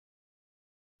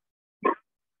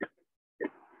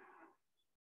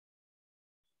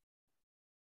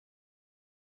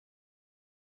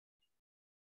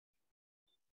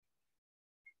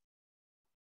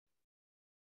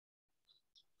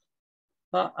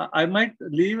I might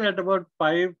leave at about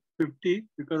 5:50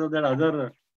 because of that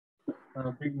other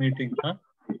big meeting. Huh?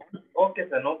 Okay,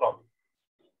 sir, no problem.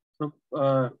 So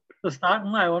to start,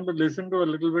 I want to listen to a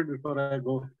little bit before I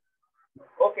go.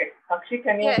 Okay, Sakshi,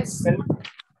 can you? Yes.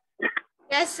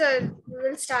 Yes, sir. We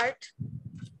will start.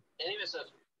 Anyway, sir.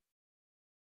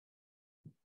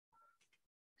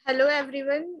 Hello,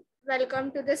 everyone.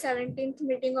 Welcome to the 17th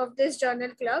meeting of this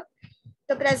journal club.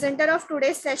 The presenter of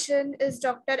today's session is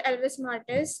Dr. Elvis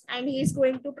Martis, and he is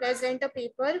going to present a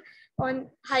paper on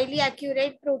highly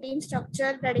accurate protein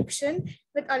structure prediction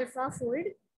with AlphaFold.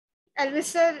 Elvis,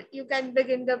 sir, you can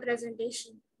begin the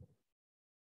presentation.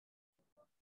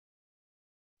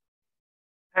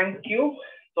 Thank you.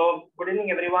 So, good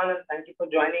evening, everyone, and thank you for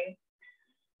joining.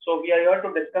 So, we are here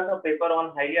to discuss a paper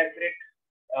on highly accurate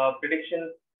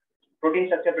protein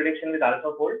structure prediction with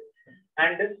AlphaFold.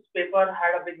 And this paper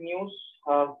had a big news,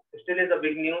 still is a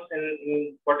big news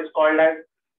in what is called as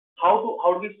how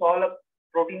do we solve a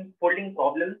protein folding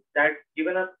problem that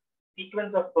given a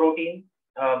sequence of protein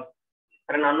an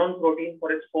unknown protein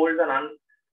for its folds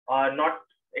and not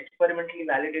experimentally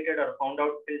validated or found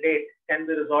out till date can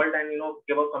be resolved and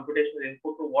give a computational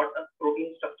input to what a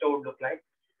protein structure would look like.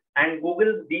 And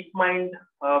Google's DeepMind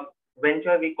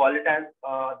venture, we call it as,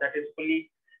 that is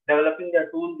fully developing their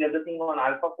tools, everything on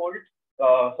AlphaFold.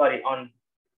 On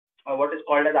what is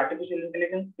called as artificial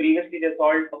intelligence. Previously, they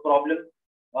solved a problem,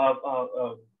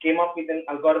 came up with an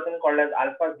algorithm called as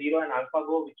AlphaZero and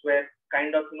AlphaGo, which were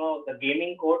kind of the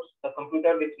gaming codes, the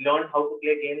computer which learned how to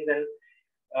play games and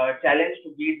challenged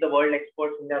to beat the world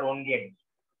experts in their own games.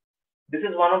 This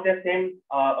is one of their same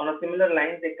on a similar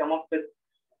line. They come up with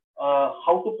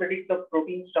how to predict the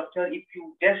protein structure if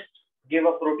you just give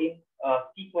a protein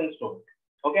sequence to it.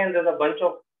 Okay, and there's a bunch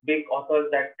of big authors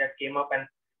that came up, and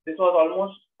this was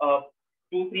almost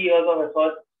 2-3 years of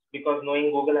effort, because knowing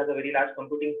Google has a very large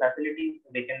computing facility,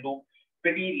 they can do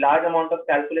pretty large amount of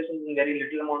calculations in very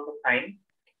little amount of time,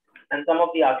 and some of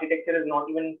the architecture is not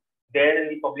even there in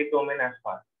the public domain as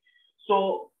far.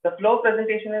 So the flow of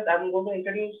presentation is, I'm going to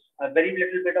introduce a very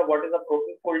little bit of what is a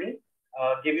protein folding,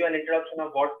 give you an introduction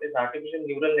of what is artificial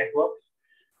neural networks,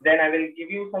 then I will give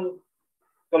you some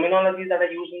terminologies that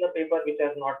are used in the paper which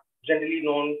are not generally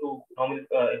known to normal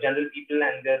general people,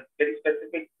 and they're very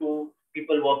specific to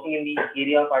people working in the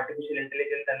area of artificial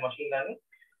intelligence and machine learning.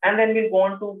 And then we'll go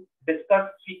on to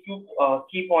discuss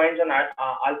key points on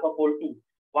AlphaFold 2.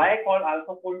 Why I call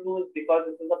AlphaFold 2 is because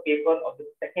this is a paper of the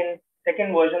second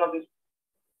version of this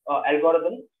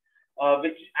algorithm,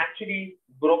 which actually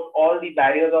broke all the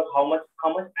barriers of how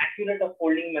much accurate a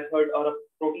folding method or a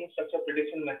protein structure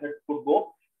prediction method could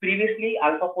go. Previously,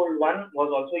 AlphaFold 1 was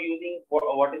also using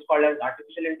what is called as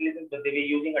artificial intelligence, but they were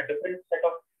using a different set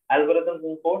of algorithms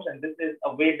and codes, and this is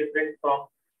a way different from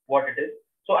what it is.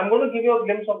 So I'm going to give you a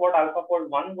glimpse of what AlphaFold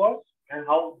 1 was and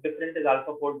how different is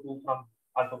AlphaFold 2 from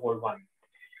AlphaFold 1.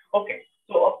 Okay,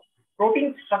 so a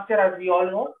protein structure, as we all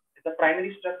know, the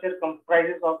primary structure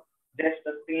comprises of just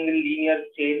a single linear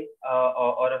chain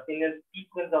or a single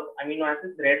sequence of amino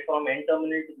acids read from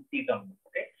N-terminal to the C-terminal.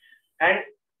 Okay, and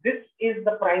this is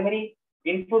the primary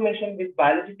information which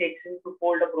biology takes in to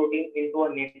fold a protein into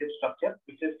a native structure,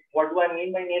 which is, what do I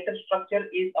mean by native structure,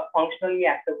 is a functionally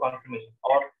active conformation.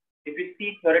 Or if you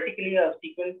see theoretically, a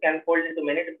sequence can fold into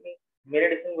many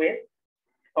different ways.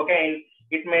 Okay, and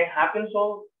it may happen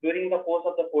so during the course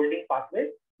of the folding pathway,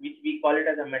 which we call it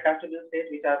as a metastable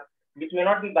state, which may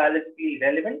not be biologically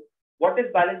relevant. What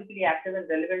is biologically active and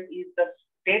relevant is the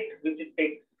state which it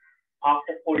takes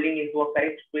after folding into a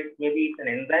correct state. Maybe it's an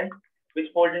enzyme which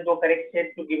folds into a correct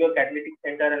state to give you a catalytic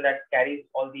center, and that carries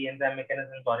all the enzyme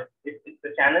mechanisms, or it's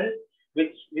the channel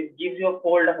which gives you a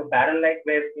fold of a barrel, like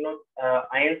where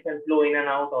ions can flow in and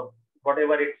out, or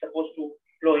whatever it's supposed to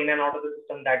flow in and out of the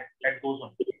system, that goes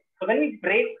on. So when we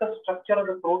break the structure of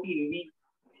the protein, we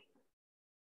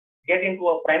get into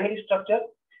a primary structure.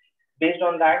 Based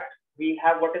on that, we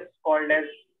have what is called as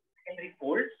secondary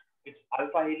folds. It's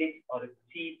alpha helix or it's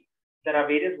sheath. There are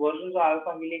various versions of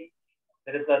alpha helix.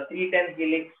 There is a 310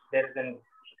 helix. There is a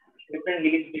different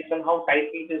helix based on how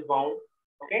tightly it is bound.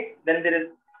 Okay. Then there is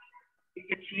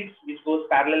sheets which goes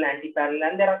parallel, anti-parallel,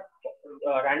 and there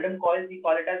are random coils, we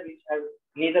call it as, which have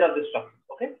neither of the structures.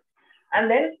 Okay. And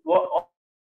then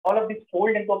all of these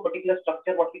fold into a particular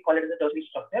structure, what we call it as a tertiary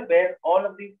structure, where all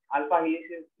of these alpha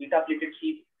helices, beta pleated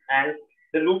sheets, and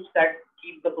the loops that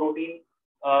keep the protein,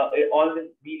 all these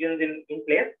regions in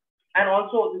place. And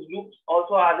also these loops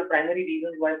also are the primary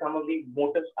reasons why some of the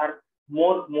motifs are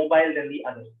more mobile than the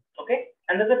others. Okay.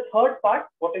 And there's a third part,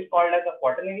 what is called as a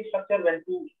quaternary structure, when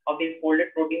two of these folded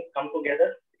proteins come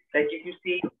together. Like if you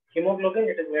see hemoglobin,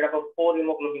 it is made up of 4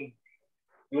 hemoglobin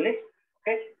units.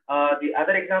 Okay. The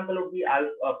other example would be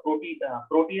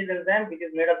protease enzyme, which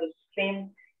is made of the same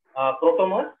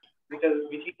protomers, which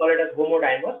we call it as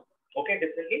homodimers. Okay,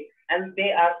 differently, and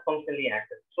they are functionally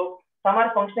active. So some are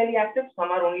functionally active,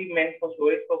 some are only meant for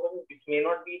storage purposes, which may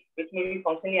be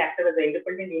functionally active as an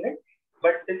independent unit.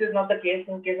 But this is not the case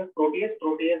in case of protease.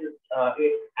 Protease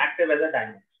is active as a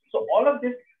dimer. So all of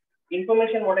this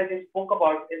information, what I just spoke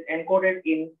about, is encoded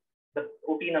in the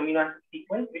protein amino acid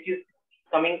sequence, which is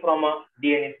coming from a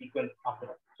DNA sequence after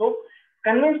that. So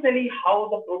conventionally, how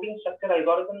the protein structure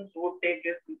algorithms would take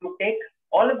is to take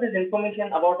all of this information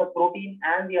about the protein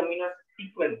and the amino acid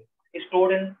sequence is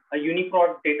stored in a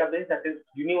UniProt database, that is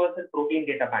Universal Protein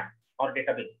Data Bank or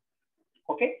database.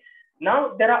 Okay.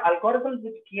 Now there are algorithms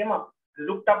which came up,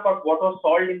 looked up at what was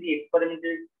solved in the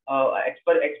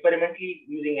experimentally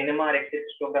using NMR, X-ray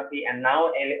crystallography, and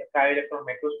now cryo-electron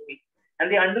microscopy,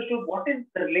 and they understood what is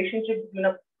the relationship between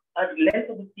a length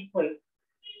of the sequence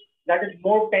that is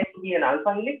more tend to be an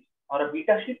alpha helix or a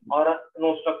beta sheet or a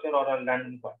no structure or a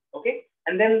random point. Okay,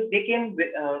 and then they came with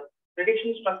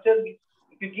prediction structures.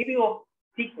 If you give you a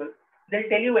sequence, they'll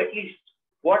tell you at least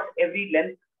what every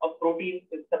length of protein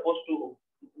is supposed to,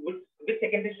 which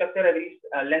secondary structure every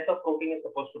length of protein is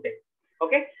supposed to take.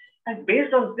 Okay, and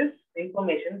based on this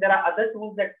information, there are other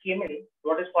tools that came in,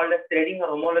 what is called as threading or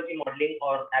homology modeling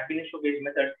or ab initio based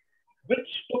methods, which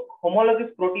took homologous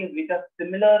proteins which are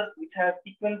similar, which have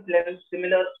sequence lengths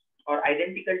similar or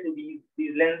identical to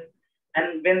these lengths,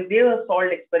 and when they were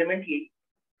solved experimentally,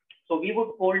 so we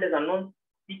would fold as unknown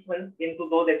sequence into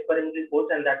those experimental codes,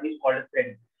 and that is called as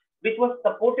threading, which was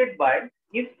supported by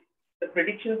if the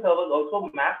prediction servers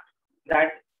also mapped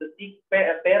that the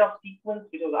pair of sequence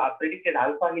which was predicted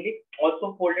alpha helix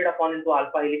also folded upon into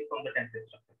alpha helix from the template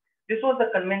structure. This was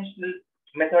the conventional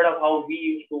method of how we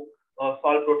used to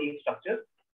solve protein structures.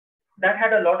 That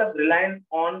had a lot of reliance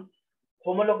on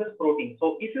homologous protein.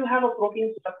 So if you have a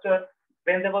protein structure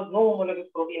when there was no homologous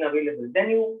protein available, then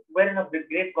you were in a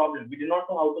great problem. We did not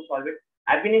know how to solve it.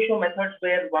 Ab initio methods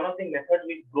were one of the methods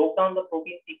which broke down the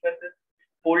protein sequences,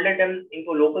 folded them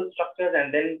into local structures,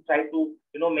 and then tried to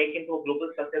make into a global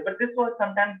structure. But this was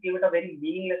sometimes give it a very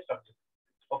meaningless structure.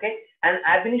 Okay, and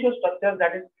ab initio structures,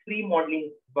 that is free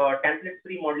modeling, template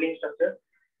free modeling structures,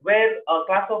 were a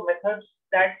class of methods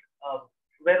that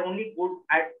were only good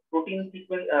at protein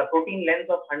sequence, protein length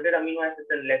of 100 amino acids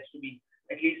and less to be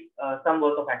at least some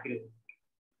worth of accuracy.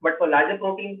 But for larger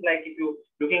proteins, like if you're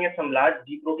looking at some large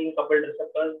G protein coupled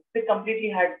receptors, they completely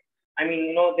had,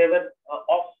 they were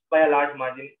off by a large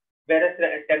margin. Whereas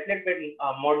template-based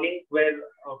modeling were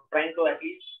trying to at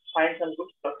least find some good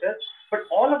structures. But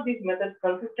all of these methods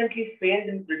consistently failed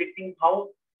in predicting how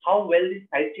well these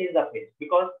side chains are placed.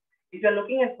 Because if you're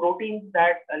looking at proteins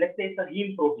that, let's say it's a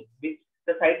heme protein, which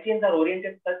the side chains are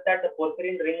oriented such that the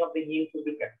porphyrin ring of the heme should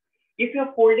be kept. If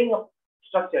you're folding a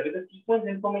structure with the sequence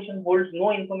information holds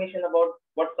no information about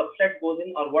what substrate goes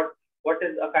in or what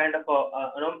is a kind of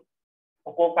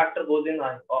a cofactor goes in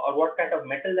or what kind of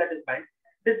metal that is bound,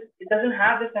 it doesn't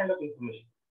have this kind of information.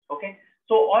 Okay,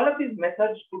 so all of these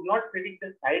methods could not predict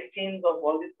the side chains of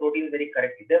all these proteins very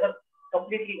correctly. They were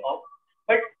completely off.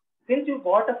 But since you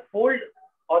got a fold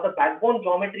or the backbone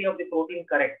geometry of the protein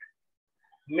correct,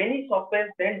 many softwares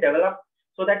then developed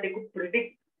so that they could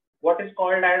predict what is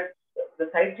called as the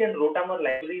side chain rotamer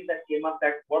libraries that came up,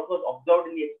 that what was observed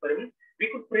in the experiment, we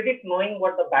could predict knowing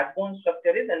what the backbone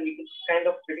structure is, and we could kind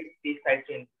of predict the side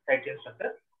chain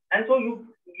structure. And so you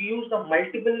use the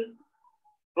multiple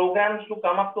programs to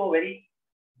come up to a very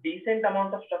decent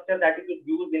amount of structure that you could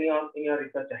use in your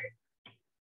research ahead.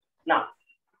 Now,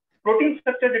 protein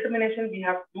structure determination, we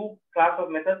have two class of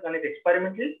methods. One is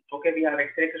experimental. Okay, we have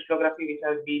X-ray crystallography, which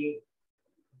has been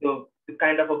the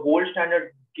kind of a gold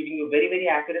standard, giving you very, very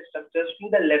accurate structures to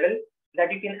the level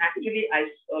that you can actually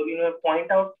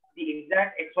point out the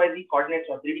exact XYZ coordinates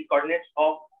or 3D coordinates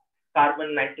of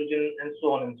carbon, nitrogen, and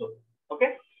so on and so forth.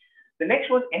 Okay. The next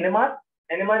was NMR.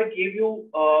 NMR gave you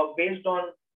based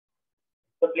on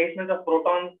the placement of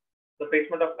protons, the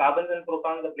placement of carbons and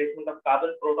protons, the placement of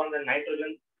carbons, protons, and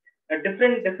nitrogen.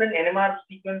 Different NMR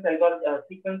sequence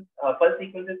pulse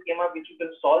sequences came up, which you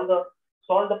can solve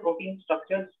the protein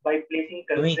structures by placing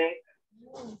constraints.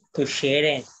 To share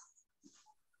it.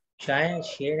 Try and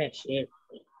share it.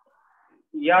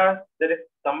 Yeah, there is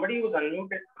somebody who's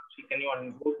unmuted. Can you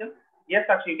unmute him? Yes,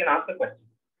 actually, you can ask the question.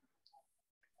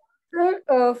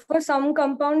 For some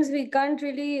compounds, we can't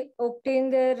really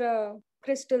obtain their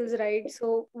crystals, right?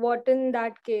 So what in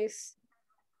that case?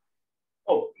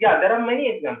 Oh, yeah, there are many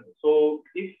examples. So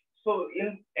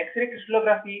in X-ray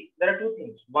crystallography, there are two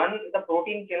things. One, the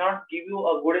protein cannot give you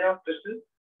a good enough crystal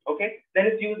Okay, then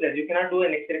it's useless. You cannot do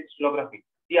an X-ray crystallography.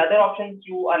 The other options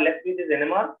you are left with is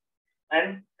NMR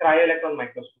and cryo-electron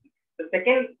microscopy. The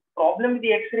second problem with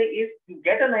the X-ray is you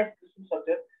get a nice crystal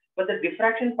structure, but the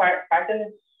diffraction pattern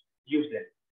is useless.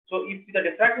 So if the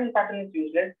diffraction pattern is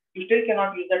useless, you still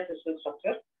cannot use that crystal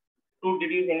structure to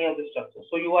deduce any of the structures.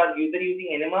 So you are either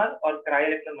using NMR or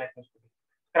cryo-electron microscopy.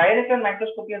 Cryo-electron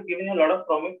microscopy has given you a lot of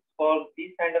promise for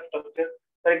these kind of structures.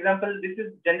 For example, this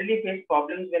is generally face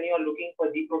problems when you are looking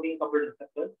for G protein coupled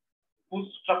receptors whose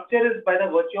structure is by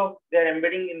the virtue of their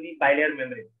embedding in the bilayer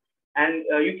membrane. And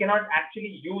you cannot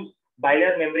actually use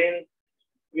bilayer membrane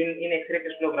in X-ray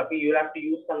crystallography. You will have to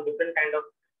use some different kind of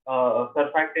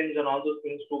surfactants and all those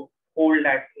things to hold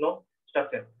that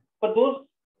structure. But those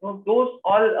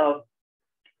all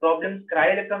problems,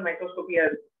 cryo-electron microscopy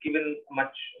has given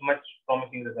much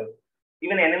promising results.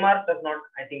 Even NMR does not,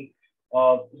 I think,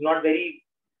 is not very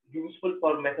useful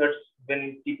for methods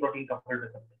when G protein coupled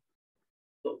receptors.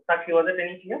 So, Sakshi, was it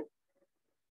any clear?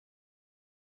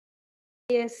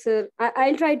 Yes, sir.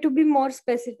 I'll try to be more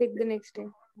specific the next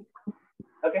time.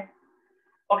 Okay.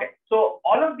 Okay. So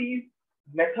all of these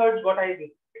methods,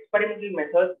 experimental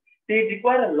methods, they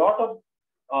require a lot of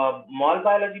mol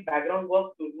biology background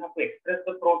work. So you have to express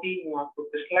the protein, you have to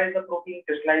crystallize the protein.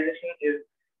 Crystallization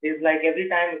is like every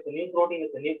time it's a new protein,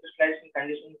 it's a new crystallization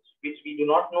conditions which we do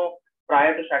not know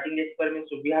prior to starting the experiment.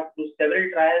 So we have to do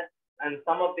several trials, and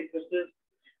some of the crystals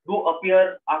do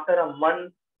appear after a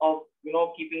month of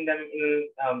keeping them in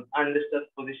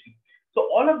undisturbed position. So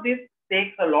all of this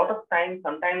takes a lot of time,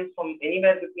 sometimes from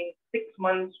anywhere between 6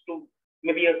 months to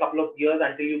maybe a couple of years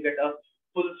until you get a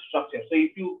full structure. So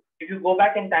if you go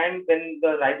back in time when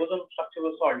the ribosome structure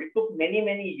was solved, it took many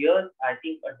years, I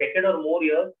think a decade or more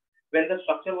years, when the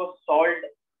structure was solved,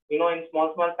 in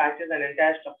small patches, and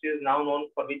entire structure is now known,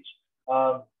 for which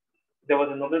there was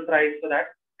a Nobel Prize for that,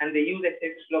 and they use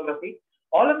X-ray crystallography.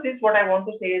 All of this, what I want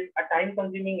to say, is a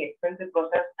time-consuming, expensive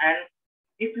process, and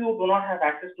if you do not have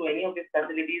access to any of these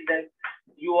facilities, then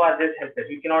you are just helpless.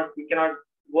 You cannot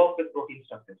work with protein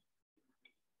structures.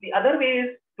 The other way is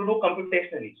to do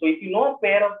computationally. So if you know a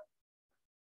pair of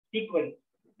sequence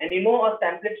and you know a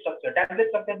template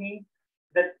structure means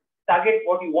that target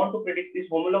what you want to predict is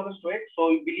homologous to it.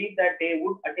 So you believe that they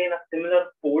would attain a similar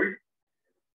fold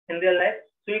in their life.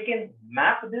 So you can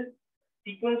map this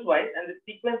sequence-wise, and the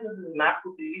sequence is mapped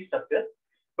to 3D structures.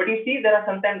 But you see there are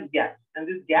sometimes gaps, and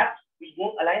these gaps which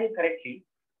don't align correctly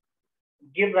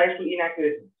give rise to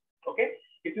inaccuracies. Okay,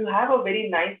 if you have a very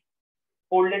nice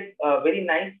folded, very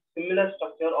nice similar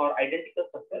structure or identical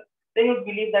structure, then you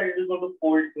believe that it is going to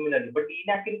fold similarly. But the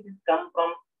inaccuracies come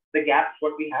from the gaps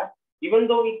what we have. Even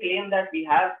though we claim that we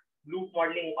have loop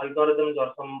modeling algorithms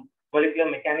or some molecular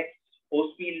mechanics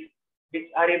force field which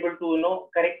are able to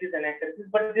correct these inaccuracies,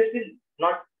 but this is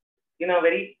not in a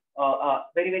very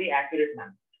accurate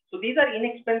manner. So these are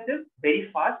inexpensive, very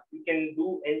fast. You can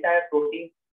do entire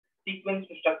protein sequence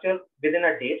to structure within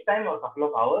a day's time or a couple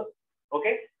of hours.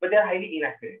 Okay, but they are highly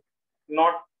inaccurate.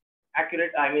 Not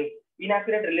accurate, I mean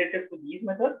inaccurate related to these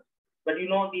methods, but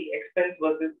the expense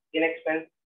versus inexpense,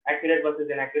 accurate versus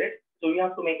inaccurate. So you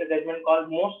have to make a judgment call.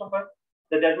 Most of us,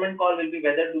 the judgment call will be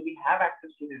whether do we have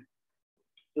access to this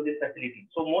facility.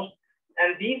 So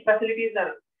and these facilities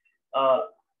are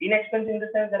inexpensive in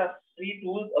the sense there are free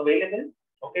tools available,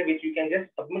 okay, which you can just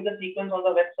submit the sequence on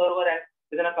the web server, and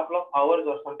within a couple of hours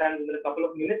or sometimes within a couple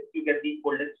of minutes you get the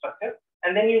folded structure,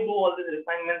 and then you do all these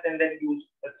refinements and then use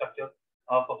the structure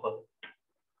for further.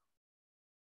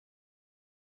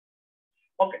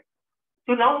 Okay,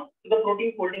 so now the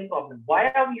protein folding problem. Why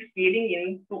are we failing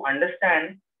in to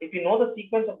understand, if you know the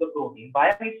sequence of the protein, why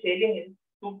are we failing in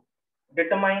to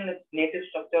determine its native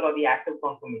structure or the active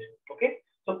conformation? Okay,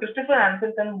 so Christopher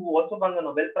Anselson, who also won the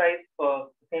Nobel Prize for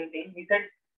the same thing, he said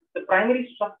the primary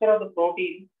structure of the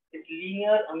protein is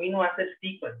linear amino acid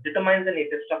sequence determines the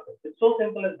native structure. It's so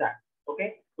simple as that.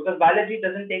 Okay, because biology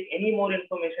doesn't take any more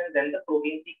information than the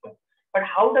protein sequence. But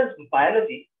how does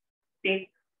biology take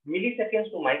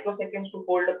milliseconds to microseconds to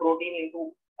fold a protein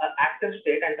into an active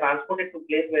state and transport it to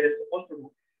place where it's supposed to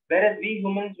do? Whereas we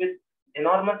humans with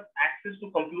enormous access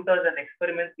to computers and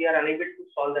experiments, we are unable to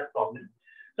solve that problem.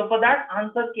 So for that,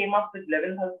 answer came up with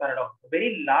Leavenworth paradox. A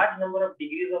very large number of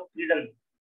degrees of freedom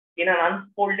in an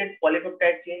unfolded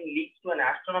polypeptide chain leads to an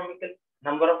astronomical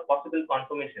number of possible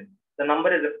conformations. The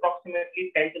number is approximately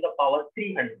 10 to the power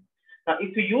 300. Now,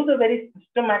 if you use a very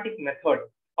systematic method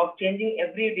of changing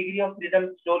every degree of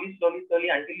freedom slowly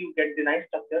until you get the nice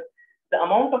structure, the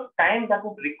amount of time that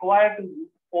would require to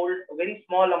fold a very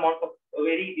small amount of a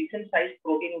very decent sized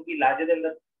protein would be larger than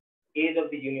the age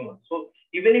of the universe. So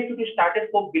even if it started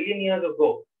 4 billion years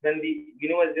ago, when the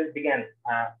universe just began,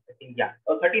 I think,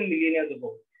 or 13 billion years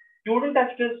ago, you wouldn't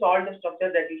have still solved the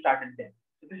structure that you started then.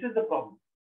 So this is the problem.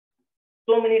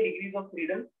 So many degrees of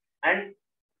freedom, and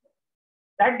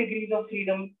that degrees of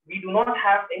freedom, we do not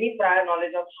have any prior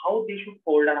knowledge of how they should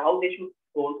fold or how they should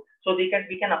fold. So we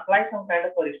can apply some kind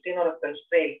of a restraint or a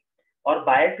constraint or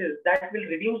biases that will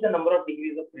reduce the number of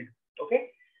degrees of freedom. Okay.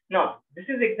 Now, this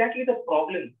is exactly the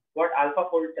problem what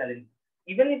AlphaFold challenges.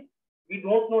 Even if we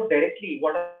don't know directly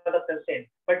what are the constraints,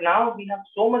 but now we have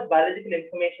so much biological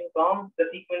information from the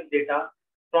sequence data,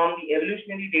 from the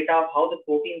evolutionary data of how the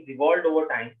proteins evolved over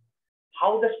time,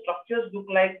 how the structures look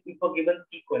like if a given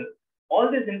sequence.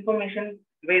 All this information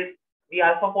where the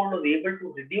AlphaFold was able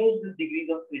to reduce the degrees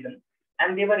of freedom,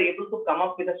 and they were able to come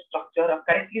up with a structure, a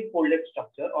correctly folded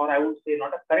structure, or I would say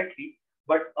not a correctly,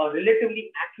 but a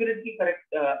relatively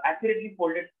accurately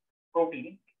folded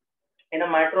protein in a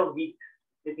matter of weeks,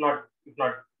 if not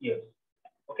years.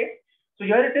 Okay, so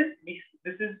here it is.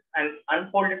 This is an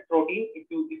unfolded protein.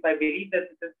 If I believe that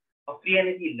this is a free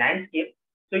energy landscape,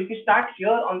 so if you start here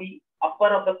on the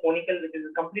upper of the conical, which is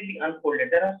completely unfolded,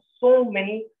 there are so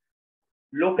many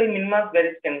local minima where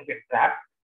it can get trapped.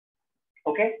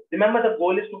 Okay, remember the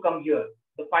goal is to come here.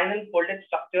 The final folded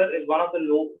structure is one of the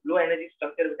low energy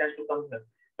structure which has to come here.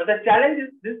 Now the challenge is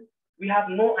this: we have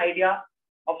no idea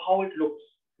of how it looks.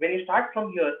 When you start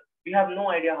from here, we have no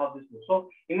idea how this looks. So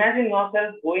imagine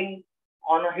yourself going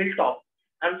on a hilltop,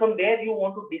 and from there you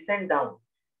want to descend down.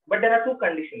 But there are two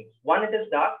conditions. One, it is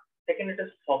dark. Second, it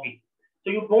is foggy. So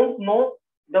you don't know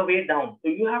the way down. So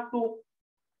you have to,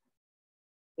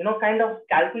 kind of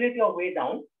calculate your way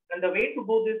down. And the way to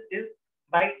do this is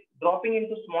by dropping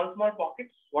into small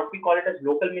pockets, what we call it as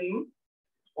local minimum.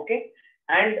 Okay.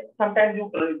 And sometimes you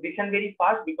descend very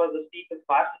fast because the steep is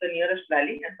fast to the nearest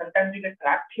valley. And sometimes you get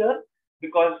trapped here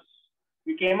because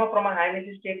you came up from a high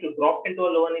energy state, you dropped into a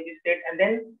low energy state, and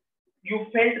then you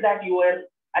felt that you were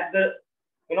at the,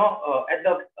 at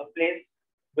the place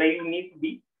where you need to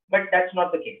be. But that's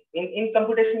not the case. In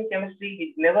computational chemistry,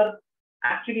 we never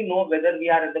actually know whether we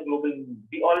are at the global minimum.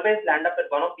 We always land up at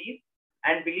one of these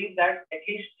and believe that at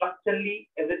least structurally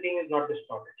everything is not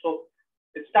distorted. So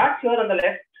it starts here on the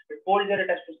left. It folds here. It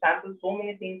has to sample so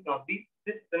many things. Now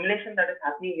this simulation that is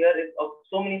happening here is of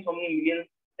so many million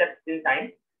steps in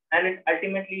time, and it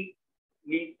ultimately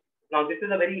leads. Now this is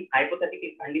a very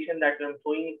hypothetical condition that I'm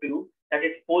showing it to you, that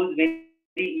it folds very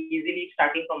easily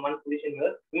starting from one position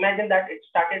here. Imagine that it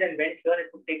started and went here.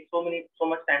 It would take so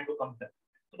much time to come here.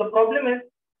 So the problem is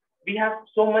we have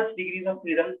so much degrees of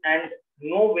freedom and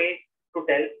no way to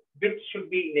tell which should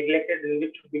be neglected and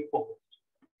which should be focused.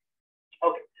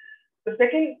 Okay. The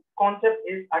second concept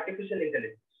is artificial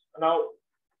intelligence. Now,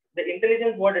 the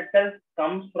intelligence word itself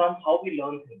comes from how we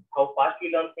learn things, how fast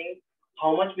we learn things,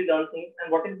 how much we learn things,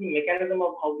 and what is the mechanism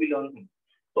of how we learn things.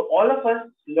 So all of us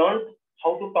learned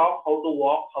how to talk, how to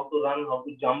walk, how to run, how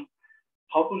to jump,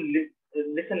 how to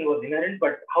listen was inherent,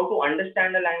 but how to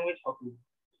understand a language, how to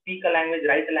speak a language,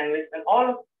 write a language, and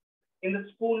in the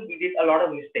school, we did a lot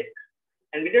of mistakes.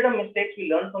 And we did mistakes, we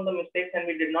learned from the mistakes, and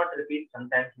we did not repeat.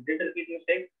 Sometimes we did repeat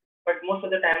mistakes, but most of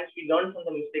the times we learned from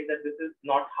the mistake that this is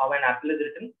not how an apple is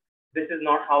written. This is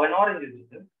not how an orange is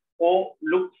written. O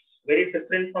looks very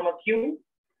different from a Q.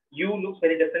 U looks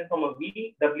very different from a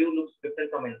V. W looks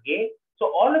different from an A. So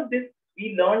all of this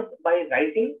we learned by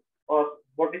writing, or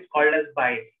what is called as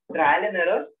by trial and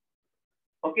error.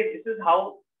 Okay, this is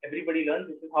how everybody learns.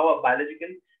 This is how a biological,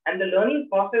 and the learning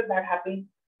process that happens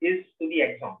is to the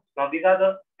axons. Now these are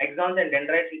the axons and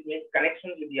dendrites which make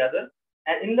connections with the other,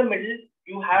 and in the middle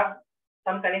you have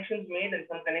some connections made and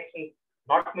some connections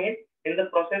not made. In the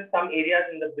process, some areas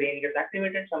in the brain get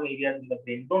activated, some areas in the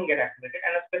brain don't get activated,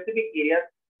 and a specific areas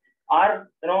are,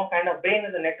 kind of brain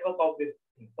is a network of this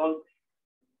thing. So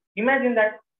imagine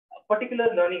that a particular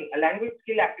learning, a language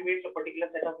skill activates a particular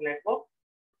set of network,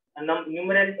 a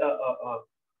numerous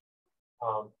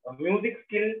a music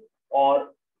skill or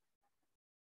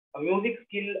a walking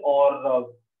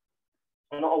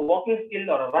skill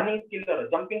or a running skill or a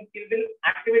jumping skill will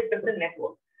activate different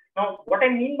networks. Now, what I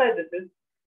mean by this is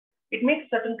it makes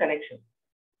certain connections,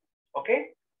 okay?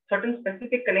 Certain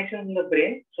specific connections in the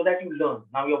brain so that you learn.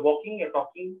 Now you're walking, you're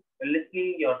talking, you're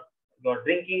listening, you're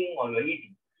drinking, or you're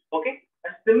eating, okay? A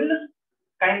similar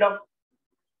kind of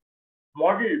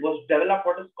model was developed,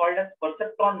 what is called as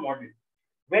perceptron model,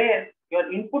 where your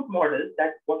input model,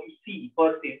 that what you see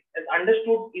per se, is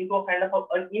understood into a kind of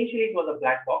initially it was a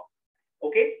black box,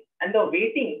 okay? And the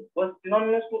weighting was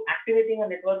synonymous to activating a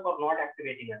network or not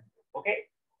activating a network, okay?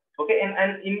 Okay,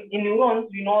 and in neurons,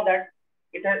 we know that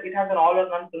it has an all or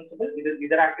none principle. It is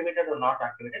either activated or not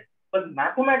activated. But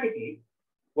mathematically,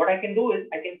 what I can do is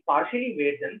I can partially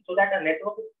weight them so that a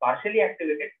network is partially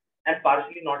activated and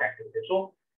partially not activated.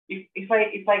 So if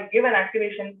I give an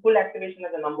activation, full activation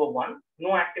as a number 1,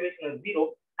 no activation as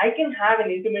 0, I can have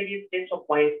an intermediate state of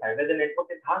 0.5 where the network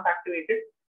is half activated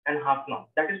and half not.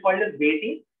 That is called as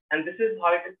weighting, and this is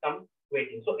how it is come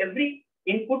weighting. So every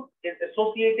input is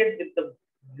associated with the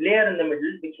layer in the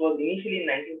middle, which was initially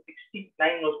in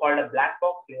 1969 was called a black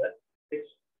box layer. It's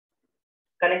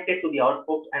connected to the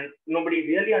outputs, and nobody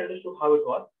really understood how it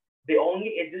was. They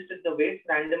only adjusted the weights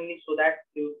randomly so that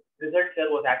the result here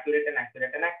was accurate and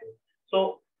accurate and accurate.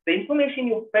 So the information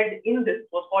you fed in this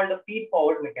was called a feed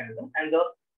forward mechanism, and the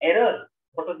error,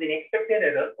 what was the expected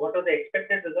error, what was the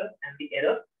expected result, and the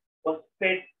error was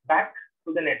fed back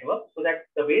to the network so that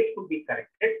the weights could be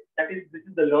corrected. That is, this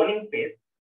is the learning phase.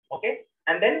 Okay.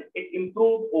 And then it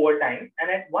improved over time. And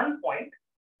at one point,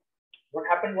 what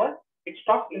happened was it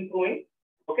stopped improving.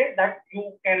 Okay. That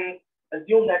you can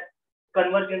assume that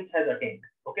convergence has attained.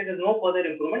 Okay. There's no further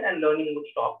improvement and learning would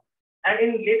stop. And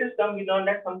in latest term, we learned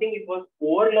that something it was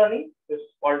overlearning, which is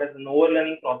called as an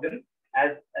overlearning problem,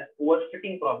 as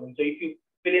overfitting problem. So if you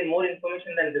fill in more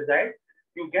information than desired,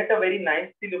 you get a very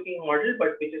nicely looking model,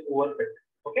 but which is overfit.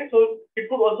 Okay, so it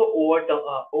could also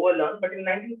overlearn, but in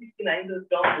 1969, the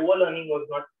term overlearning was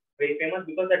not very famous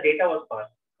because the data was sparse.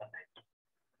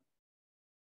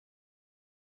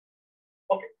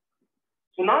 Okay,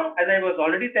 so now, as I was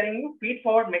already telling you,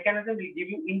 feed-forward mechanism will give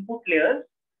you input layers.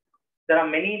 There are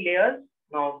many layers.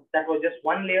 Now, that was just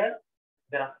one layer.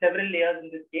 There are several layers in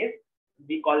this case.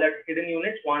 We call that hidden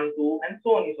units, 1, 2, and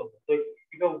so on and so forth. So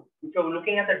if you're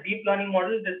looking at the deep learning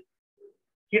model, this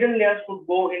hidden layers could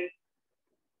go in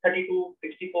 32,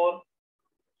 64,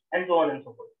 and so on and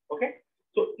so forth. Okay.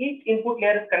 So each input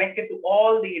layer is connected to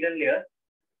all the hidden layers.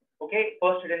 Okay.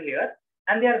 First hidden layer,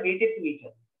 and they are weighted to each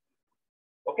other.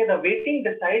 Okay. The weighting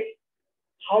decides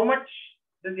how much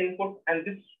this input, and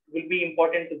this will be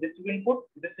important to this input,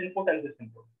 and this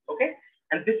input. Okay.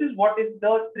 And this is what is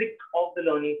the trick of the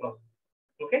learning process.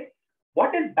 Okay.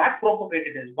 What is back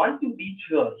propagated is once you reach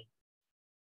here,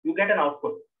 you get an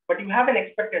output, but you have an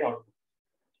expected output.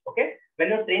 Okay. When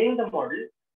you're training the model,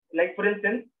 like for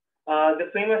instance, the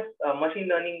famous machine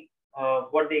learning,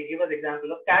 what they give us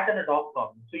example of cat and a dog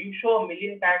problem. So you show 1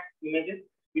 million cat images,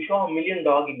 you show 1 million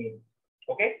dog images.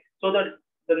 Okay. So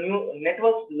the new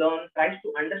networks tries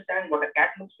to understand what a cat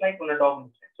looks like when a dog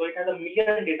looks like. So it has 1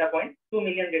 million data points, 2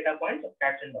 million data points of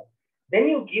cats and dogs. Then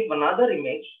you give another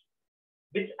image,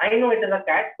 which I know it is a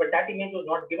cat, but that image was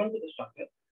not given to the structure.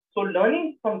 So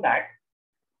learning from that,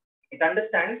 it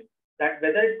understands that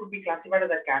whether it could be classified as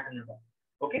a cat and a dog.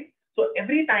 Okay. So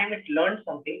every time it learned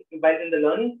something, while in the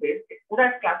learning phase, it could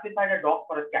have classified a dog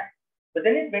for a cat. But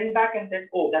then it went back and said,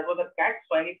 oh, that was a cat,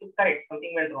 so I need to correct.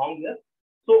 Something went wrong here.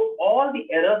 So all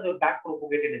the errors were back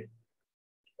propagated in.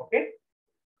 Okay.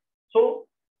 So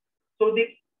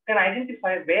they can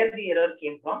identify where the error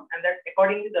came from, and that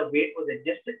accordingly the weight was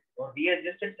adjusted or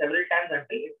readjusted several times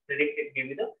until it predicted, gave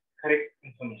you the correct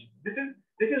information. This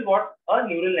is what a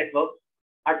neural network,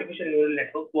 artificial neural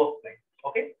network works like.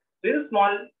 Okay. So this is a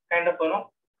small kind of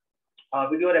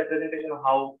video representation of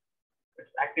how it's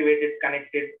activated,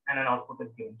 connected, and an output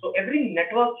is given. So every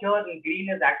network here in green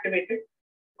is activated.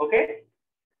 Okay.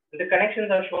 The connections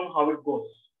are shown how it goes.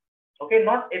 Okay.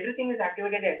 Not everything is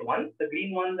activated at once. The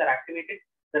green ones are activated.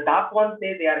 The dark ones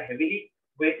say they are heavily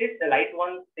weighted. The light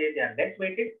ones say they are less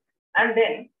weighted. And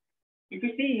then if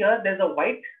you see here, there's a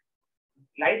white,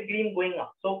 light green going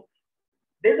up. So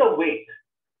there's a weight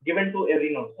given to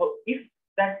every node. So if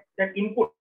that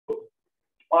input,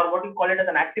 or what you call it as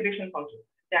an activation function,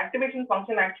 the activation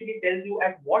function actually tells you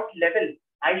at what level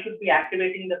I should be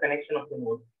activating the connection of the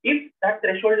node. If that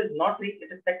threshold is not reached,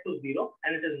 it is set to 0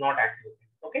 and it is not activated.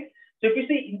 Okay. So if you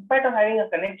see, in spite of having a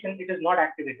connection, it is not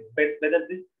activated, but whether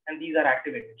this and these are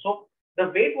activated. So the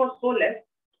weight was so less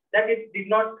that it did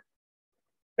not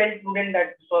felt prudent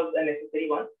that this was a necessary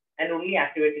one and only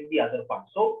activated the other part.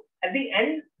 So at the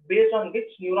end, based on which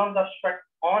neurons are shut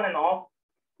on and off,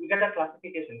 you get a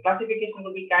classification. Classification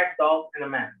will be cat, dog, and a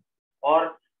man,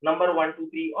 or number 1, 2,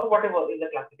 3, or whatever is the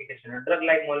classification, a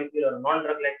drug-like molecule or a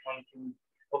non-drug-like molecule.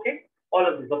 Okay, all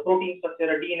of this, the protein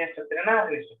structure, a DNA structure, and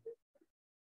RNA structure.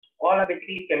 All are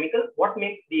basically chemicals. What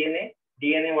makes DNA?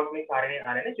 DNA, what makes RNA?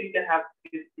 RNA. So you can have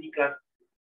these 3 class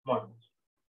models.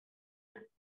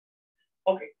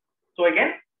 Okay. So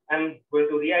again, I'm going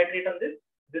to reiterate on this.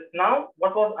 This now,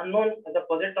 what was unknown as a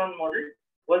positron model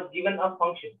was given a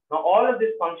function. Now all of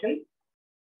these functions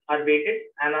are weighted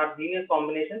and are linear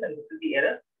combinations, and this is the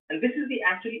error. And this is the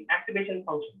actually activation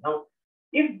function. Now,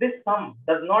 If this sum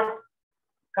does not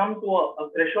come to a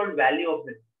threshold value of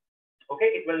this, okay,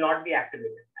 it will not be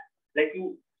activated. Like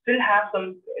you still have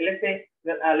some, let's say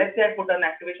I put an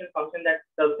activation function that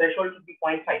the threshold should be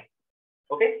 0.5.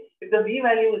 Okay, if the V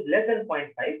value is less than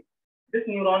 0.5, this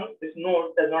neuron, this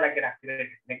node does not get activated.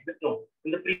 Like this node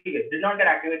in the previous did not get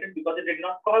activated because it did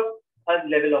not cross a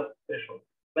level of threshold.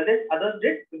 But this others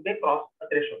did if they cross a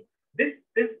threshold.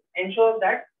 This ensures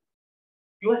that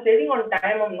you are saving on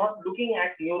time of not looking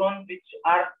at neurons which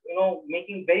are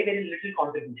making very little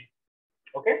contribution.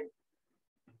 Okay.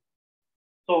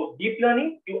 So deep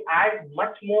learning, you add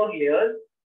much more layers.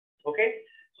 Okay.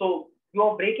 So you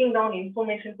are breaking down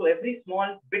information to every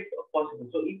small bit possible.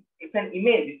 So if an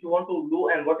image, if you want to do,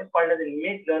 and what is called as an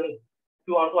image learning, if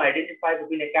you want to identify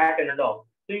between a cat and a dog.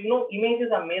 So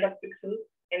images are made of pixels,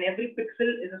 and every pixel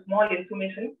is a small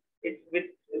information. It's with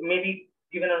maybe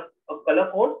given a color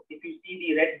code. If you see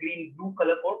the red, green, blue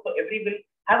color code, so every will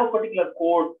have a particular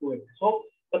code to it. So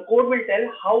the code will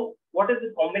tell what is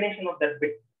the combination of that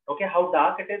bit. Okay, how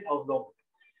dark it is, how low.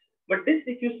 But this,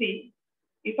 if you see,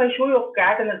 if I show you a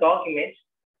cat and a dog image,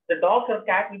 the dog or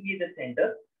cat will be at the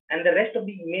center, and the rest of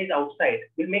the image outside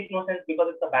will make no sense because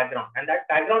it's the background, and that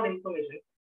background information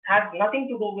has nothing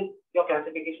to do with your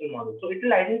classification model. So it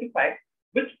will identify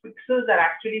which pixels are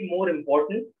actually more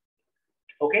important,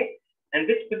 okay, and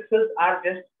which pixels are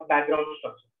just a background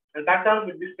structure. And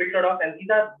background will be filtered off, and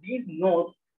these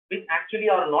nodes which actually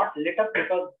are not lit up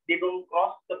because they don't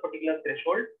cross the particular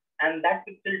threshold, and that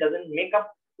pixel doesn't make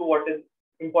up to what is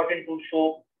important to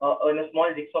show in a small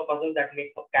jigsaw puzzle that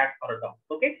makes a cat or a dog.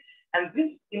 Okay, and this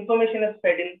information is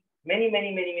fed in many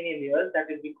layers. That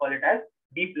is, we call it as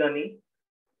deep learning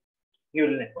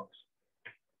neural networks.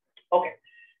 Okay,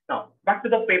 now back to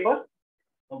the paper.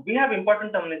 We have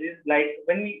important terminologies like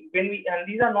when we and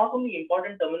these are not only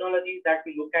important terminologies that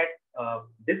we look at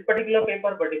this particular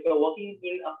paper, but if you're working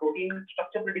in a protein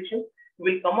structure prediction, you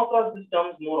will come across these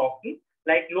terms more often,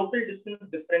 like local distance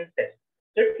difference test.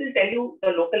 So it will tell you the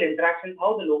local interactions,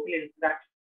 how the local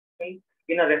interactions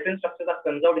in a reference structures are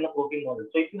conserved in a protein model.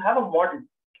 So if you have a model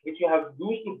which you have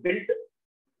used to build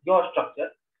your structure,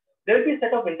 there will be a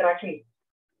set of interactions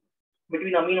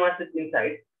between amino acids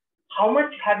inside. How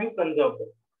much have you conserved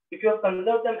them? If you have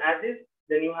conserved them as is,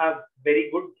 then you have very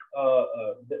good,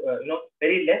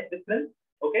 very less difference.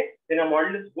 Okay, then a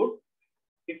model is good.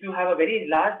 If you have a very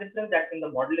large difference, that in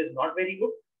the model is not very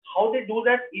good. How they do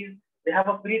that is they have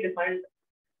a predefined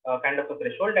kind of a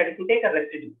threshold that if you take a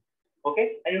residue,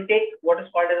 okay, and you take what is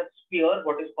called as a sphere,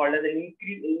 what is called as an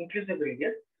inclusive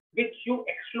radius, which you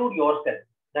exclude yourself,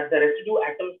 that the residue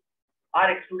atoms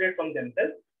are excluded from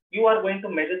themselves, you are going to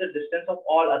measure the distance of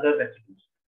all other residues.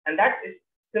 And that is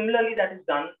similarly that is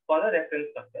done for the reference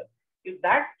structure. If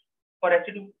that for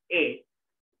residue A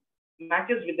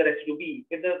matches with the residue B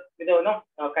with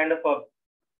a kind of a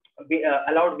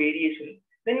allowed variation,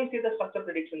 then you see the structure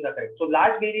predictions are correct. So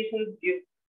large variations give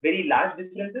very large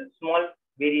differences, small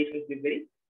variations give very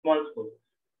small scores.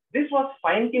 This was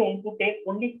fine-tuned to take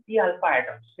only C alpha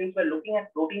atoms. Since we're looking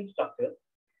at protein structure,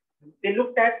 they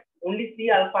looked at only C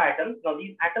alpha atoms. Now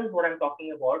these atoms what I'm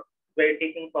talking about were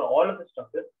taken for all of the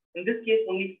structures. In this case,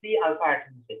 only C alpha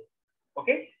atoms.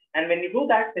 Okay, and when you do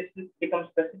that, this becomes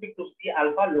specific to C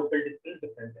alpha local distance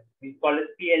differences. We call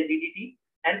it CLDDT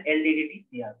and LDDT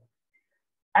C alpha.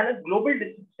 And a global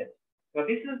distance test. Now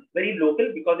this is very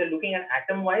local because they're looking at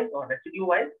atom wise or residue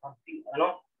wise,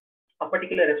 or a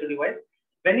particular residue wise.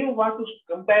 When you want to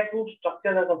compare two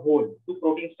structures as a whole, two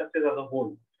protein structures as a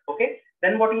whole, okay,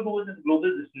 then what you do is this global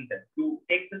distance test. You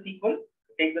take the sequence,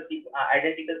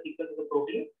 identical sequence of the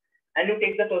protein, and you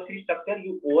take the tertiary structure,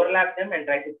 you overlap them and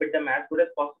try to fit them as good as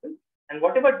possible. And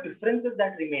whatever differences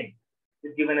that remain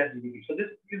is given as DDT. So this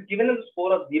is given as a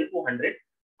score of 0 to 100.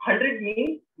 100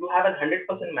 means you have a 100%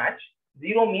 match.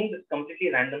 0 means it's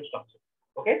completely random structure.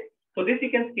 Okay. So this you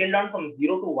can scale down from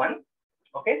 0 to 1.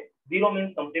 Okay. 0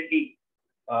 means completely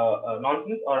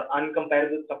nonsense or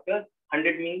uncomparable structures.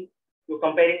 100 means you're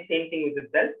comparing same thing with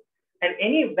itself. And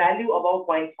any value above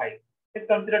 0.5 is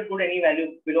considered good. Any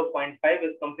value below 0.5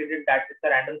 is considered that it's a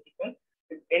random sequence.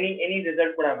 If any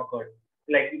result would have occurred.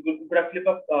 Like you could have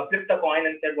flipped a coin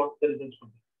and said what the results should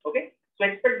be. Okay. So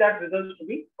expect that results to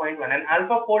be 0.1. And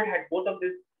AlphaFold had both of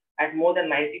this at more than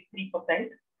 93%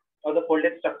 of the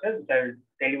folded structures, which I will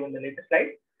tell you in the later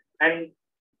slide.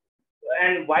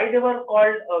 And why they were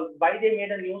called, why they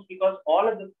made a news, because all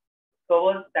of the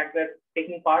servers that were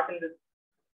taking part in this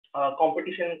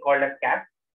competition called as CAP,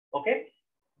 okay,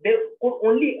 they could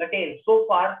only attain so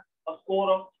far a score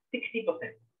of 60%.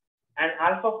 And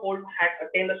AlphaFold had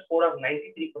attained a score of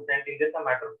 93% in just a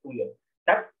matter of 2 years.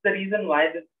 That's the reason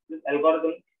why this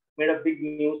algorithm made a big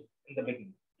news in the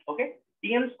beginning. Okay,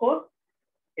 TM score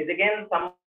is again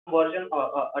some version,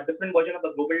 a different version of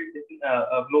the global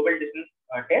distance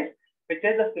test, which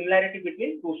has a similarity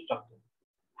between two structures.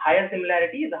 Higher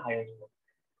similarity is a higher score.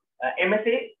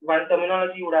 MSA, one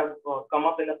terminology would have come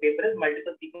up in the paper is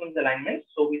multiple sequence alignments.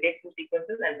 So we take two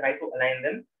sequences and try to align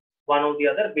them one or the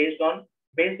other based on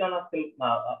a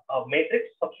matrix,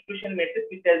 substitution matrix,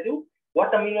 which tells you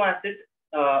what amino acid.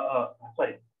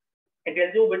 It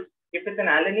tells you which, if it's an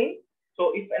alanine.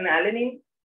 So if an alanine,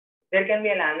 there can be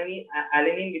an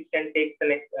alanine which can take the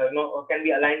next, can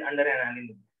be aligned under an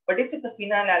alanine. But if it's a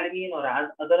phenylalanine or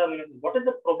other amino acid, what is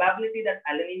the probability that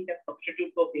alanine can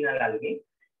substitute to a phenylalanine?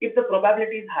 If the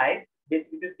probability is high, which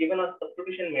is given a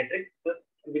substitution matrix,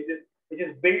 which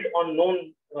is built on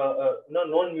known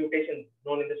mutations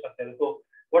known in the structure. So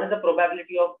what is the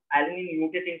probability of alanine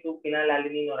mutating to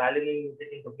phenylalanine or alanine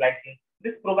mutating to glycine?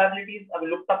 This probabilities are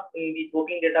looked up in the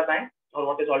protein data bank or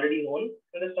what is already known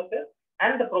in the structure,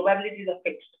 and the probabilities are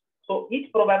fixed. So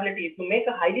each probability, if you make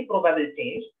a highly probable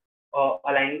change,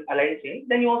 aligned change,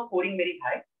 then you are scoring very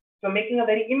high. So making a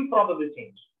very improbable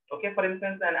change. Okay, for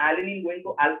instance, an alanine going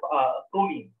to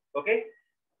proline. Okay,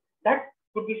 that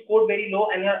could be scored very low,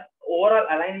 and your overall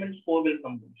alignment score will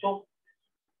come down. So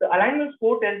the alignment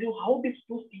score tells you how these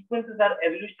two sequences are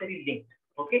evolutionarily linked.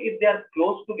 Okay, if they are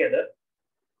close together,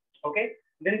 okay,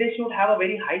 then they should have a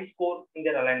very high score in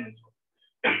their alignment score.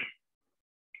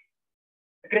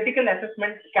 The critical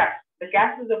assessment CAS. The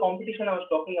CAS is the competition I was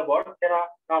talking about. There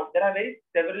are very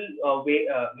several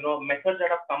methods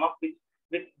that have come up which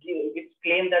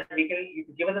claim that we can, if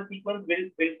you give us a sequence, we'll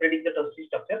predict the tertiary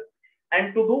structure.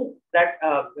 And to do that,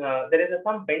 there is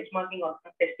some benchmarking or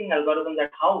some testing algorithm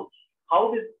that how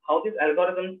these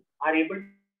algorithms are able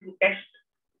to test,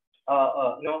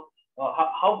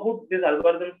 how good these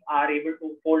algorithms are able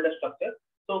to fold a structure.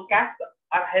 So CAS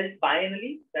are held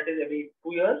biennially, that is every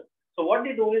 2 years. So what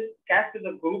they do is, CAS is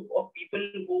a group of people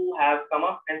who have come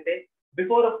up and say,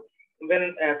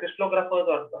 when crystallographers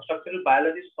or structural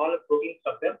biologists solve a protein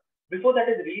structure, before that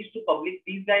is released to public,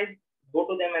 these guys go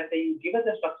to them and say, you give us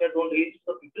a structure, don't release it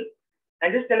to people,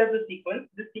 and just tell us the sequence.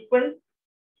 This sequence,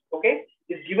 okay,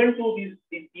 is given to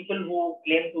these people who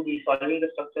claim to be solving the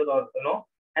structure, or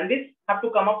and this have to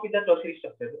come up with the tertiary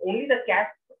structure. Only the CAS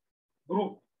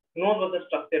group knows what the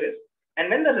structure is, and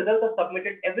when the results are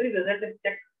submitted, every result is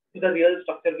checked to the real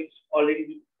structure which already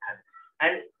we have.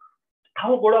 And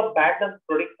how good or bad the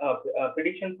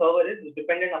prediction server is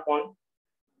dependent upon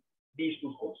these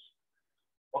two scores.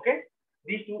 Okay,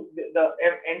 these two, the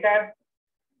entire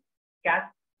CAS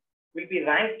will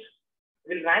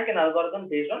rank an algorithm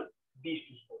based on these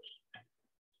two scores.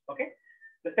 Okay,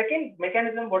 the second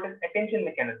mechanism, what is attention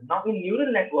mechanism? Now in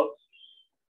neural networks,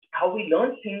 how we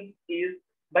learn things is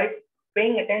by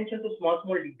paying attention to small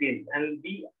details, and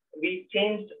we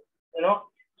changed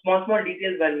small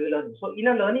details while we learn. So in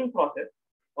a learning process,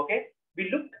 okay, we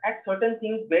looked at certain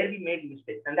things where we made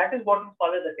mistakes, and that is what we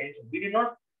call as attention. We did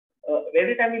not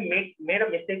every time we made a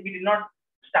mistake, we did not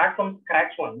start from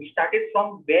scratch one. We started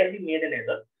from where we made an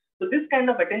error. So this kind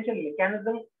of attention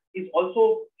mechanism is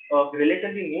also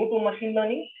relatively new to machine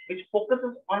learning, which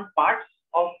focuses on parts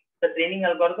of the training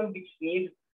algorithm which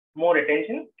needs more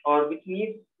attention, or which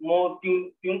needs more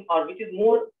tune, or which is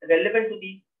more relevant to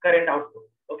the current output.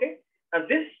 Okay, now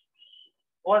this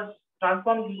was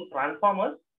transformed into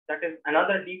transformers. That is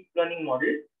another deep learning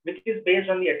model which is based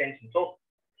on the attention.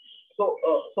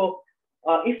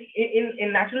 If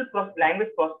in natural language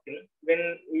processing,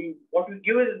 what we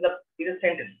give is a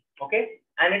sentence, okay,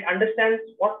 and it understands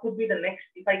what could be the next.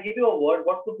 If I give you a word,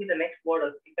 what could be the next word?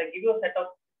 Or if I give you a set of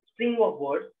string of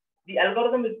words, the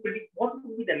algorithm will predict what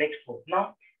could be the next word.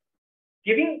 Now,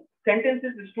 giving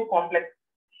sentences is too complex.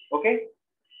 Okay,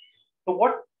 so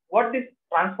what this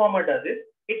transformer does is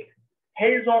it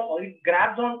holds on, or it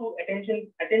grabs on to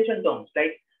attention terms.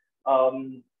 Like,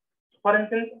 for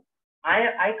instance,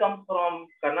 I come from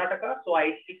Karnataka, so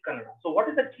I speak Kannada. So what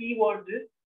is the key words is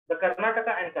the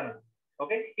Karnataka and Kannada.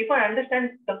 Okay, if I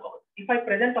understand if I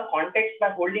present a context by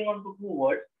holding on to two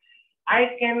words,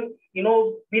 I can be a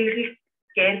little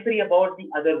carefree about the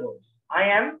other words.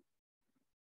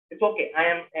 It's okay. I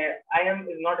am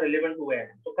is not relevant to where I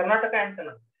am. So Karnataka and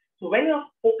Kannada. So when you're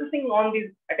focusing on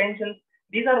these attentions,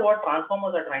 these are what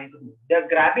transformers are trying to do. They're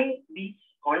grabbing the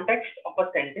context of a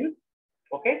sentence,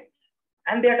 okay,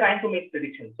 and they're trying to make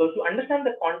predictions. So if you understand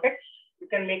the context, you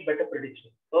can make better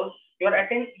predictions. So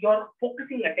you're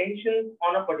focusing attention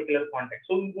on a particular context.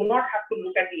 So you do not have to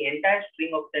look at the entire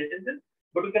string of sentences,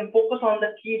 but you can focus on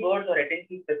the key words or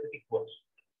attention specific words.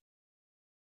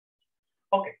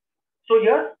 Okay. So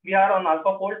here we are on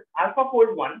AlphaFold.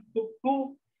 AlphaFold 1 took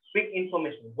two quick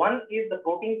information. One is the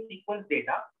protein sequence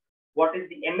data. What is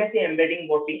the MSA embedding,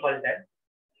 what we call that.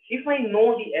 If I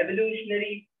know the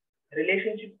evolutionary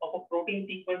relationship of a protein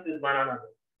sequence with one another,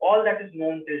 all that is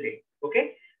known till date.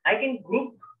 Okay, I can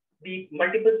group the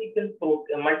multiple sequence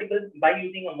by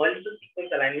using a multiple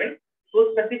sequence alignment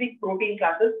to specific protein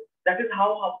classes. That is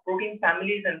how protein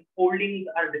families and foldings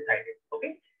are decided.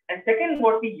 Okay, and second,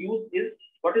 what we use is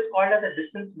what is called as a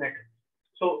distance matrix.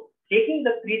 So taking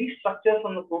the 3D structure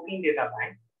from the protein data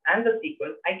bank and the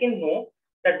sequence, I can know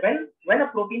that when a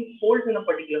protein folds in a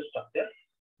particular structure,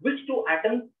 which two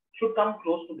atoms should come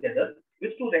close together,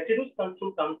 which two residues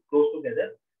should come close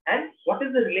together, and what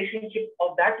is the relationship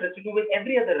of that residue with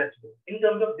every other residue in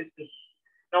terms of distance.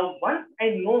 Now, once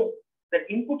I know the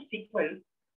input sequence,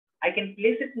 I can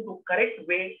place it into correct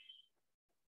way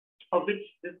of which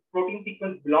this protein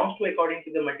sequence belongs to according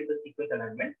to the multiple sequence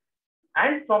alignment.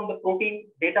 And from the protein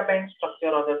data bank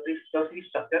structure or the tertiary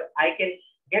structure, I can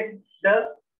get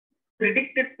the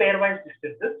predicted pairwise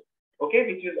distances, okay,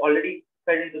 which is already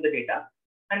fed into the data.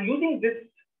 And using this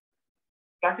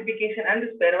classification and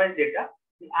this pairwise data,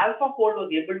 the AlphaFold was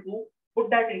able to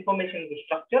put that information in the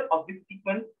structure of this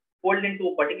sequence, fold into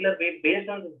a particular way based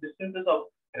on the distances of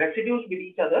residues with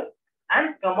each other,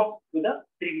 and come up with a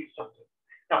 3D structure.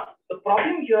 Now, the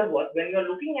problem here was when you are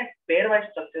looking at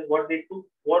pairwise structures, what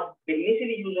they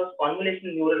initially used was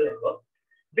convolutional neural network,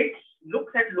 which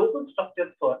looks at local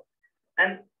structures first.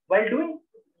 And while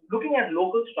looking at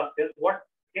local structures, what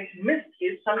gets missed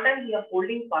is sometimes in the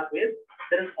folding pathways,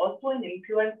 there is also an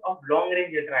influence of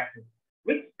long-range interactions,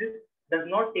 which this does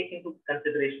not take into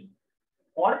consideration.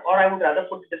 Or I would rather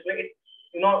put it this way, it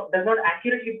does not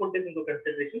accurately put this into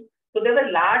consideration. So there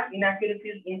were large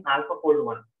inaccuracies in AlphaFold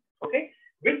 1, okay,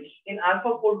 which in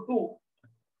AlphaFold 2,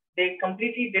 they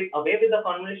completely did away with the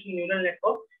convolutional neural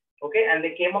network, okay, and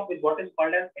they came up with what is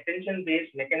called as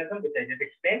attention-based mechanism, which I just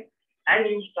explained, and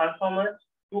used transformers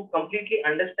to completely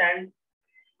understand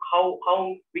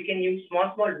how we can use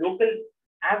small local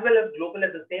as well as global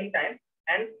at the same time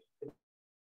and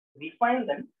refine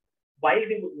them while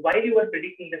you were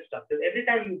predicting the structures. Every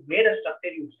time you made a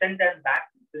structure, you sent that back.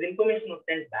 This information was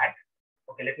sent back.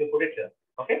 Okay, let me put it here.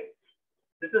 Okay,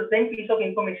 this is the same piece of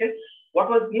information. What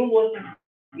was new was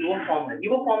Evo format.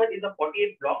 Evo format is a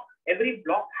 48 block. Every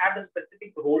block had a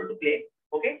specific role to play.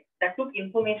 Okay, that took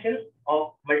information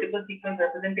of multiple sequence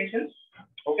representations.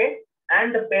 Okay,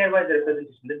 and the pairwise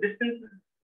representation, the distances,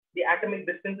 the atomic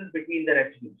distances between the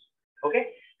residues.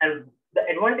 Okay, and the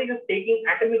advantage of taking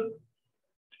atomic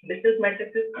distance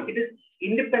matrices, it is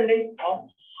independent of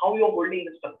how you're holding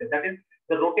the structure. That is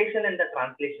the rotation and the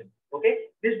translation.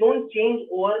 Okay, this don't change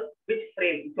over which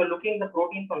frame. If you're looking the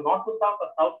protein from north to south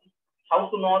or south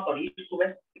to north or east to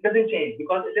west, it doesn't change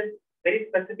because it is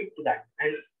very specific to that.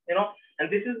 And and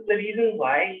this is the reason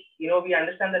why we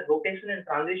understand that rotation and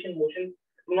translation motion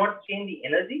do not change the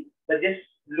energy, but just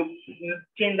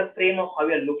change the frame of how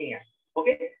you're looking at.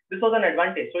 Okay, this was an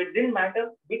advantage. So it didn't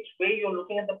matter which way you're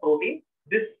looking at the protein,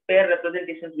 this pair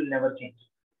representations will never change.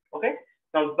 Okay,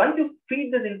 now once you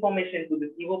feed this information to this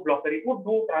Evo blocker, it would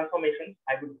do transformations.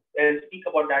 I will speak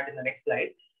about that in the next slide,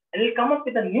 and it will come up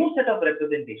with a new set of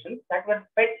representations that were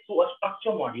fed to a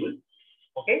structure module.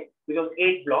 Okay, which was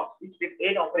 8 blocks, which did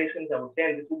 8 operations, I would say,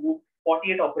 and this would do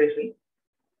 48 operations.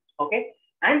 Okay,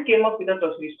 and came up with a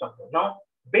tertiary structure. Now,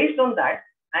 based on that,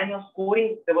 and your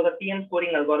scoring, there was a TM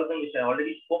scoring algorithm which I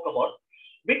already spoke about,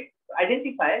 which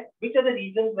identify which are the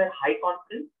regions where high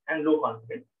confidence and low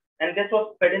confidence, and this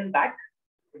was fed in back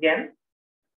again.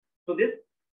 So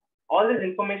all this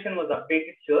information was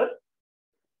updated here.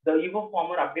 The Evo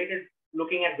former updated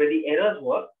looking at where the errors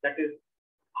were. That is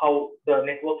how the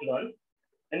network learns.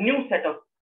 A new set of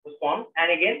was formed, and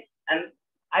again, and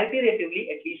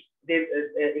iteratively, at least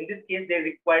in this case, they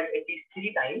required at least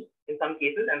 3 times in some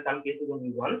cases, and some cases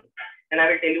only once. And I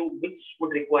will tell you which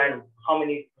would require how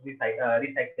many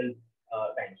recycle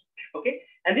times. Okay,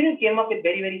 and then it came up with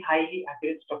very, very highly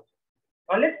accurate structure.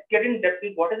 Now let's get in depth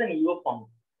with what is an Evo form.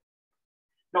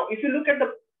 Now, if you look at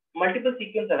the multiple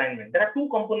sequence alignment, there are 2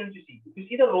 components you see. If you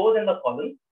see the rows and the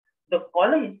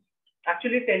columns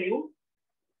actually tell you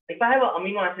if I have an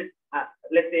amino acid,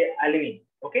 let's say alanine.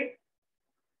 Okay,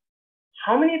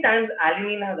 how many times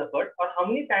alanine has occurred, or how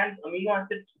many times amino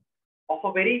acids of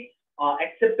a very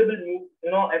acceptable move,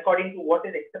 according to what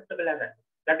is acceptable as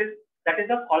acid. That is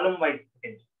a column-wise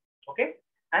potential. Okay,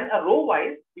 and a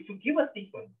row-wise, if you give a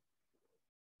sequence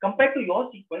compared to your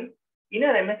sequence in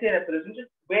an MSA representation,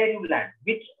 where you land,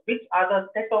 which are the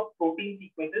set of protein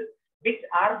sequences which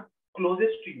are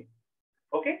closest to you.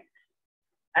 Okay,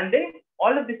 and then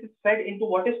all of this is fed into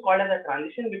what is called as a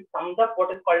transition, which sums up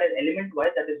what is called as element-wise,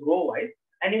 that is row-wise,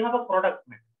 and you have a product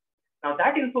mix. Now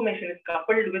that information is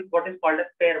coupled with what is called as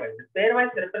pairwise. The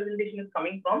pairwise representation is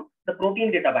coming from the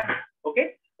protein data bank.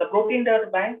 Okay, the protein data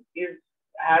bank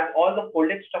has all the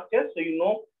folded structures. So you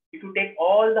know, if you take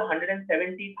all the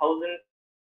 170,000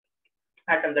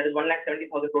 atoms, that is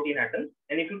 170,000 protein atoms,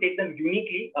 and if you take them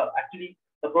uniquely, actually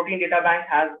the protein data bank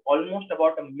has almost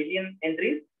about 1 million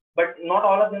entries, but not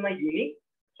all of them are unique.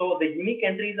 So the unique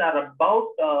entries are about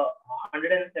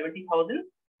 170,000.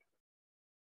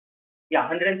 Yeah,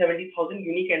 170,000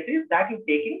 unique entries that you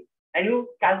take in, and you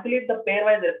calculate the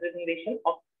pairwise representation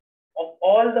of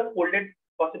all the folded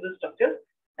possible structures,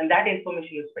 and that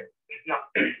information is fed. Now,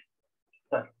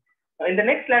 sorry. In the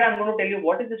next slide, I'm going to tell you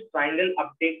what is this triangle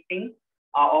updating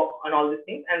and all these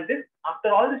things. And this,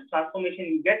 after all this transformation,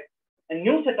 you get a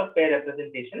new set of pair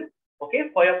representation. Okay,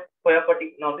 for your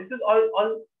particular. Now, this is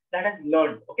all that has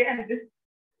learned. Okay, and this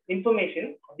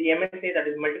information, the MSA, that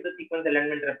is multiple sequence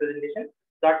alignment representation,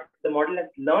 that the model has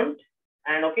learned,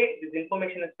 and okay, this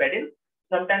information is fed in.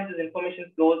 Sometimes this information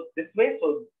flows this way,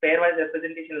 so pairwise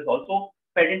representation is also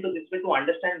fed into this way to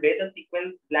understand where the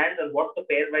sequence lands and what the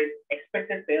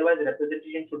expected pairwise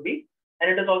representation should be.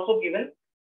 And it is also given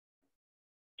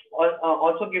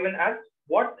as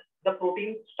what the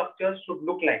protein structures should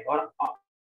look like,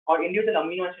 or individual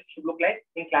amino acids should look like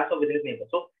in class or within its neighbor.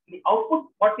 So the output,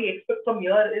 what we expect from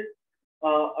here is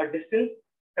a distance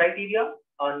criteria,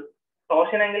 a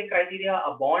torsion angle criteria,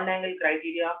 a bond angle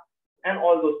criteria, and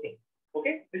all those things.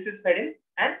 Okay, this is fed in.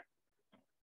 And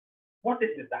what is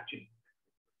this actually?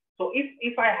 So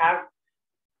if I have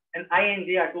an I and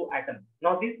J are two atoms.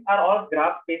 Now these are all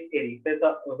graph-based theories. There's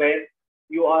where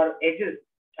your edges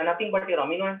are nothing but your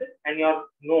amino acids and your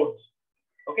nodes.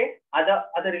 Okay,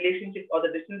 other relationships or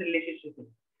the distance relationships.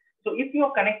 So if you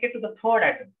are connected to the third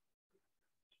atom,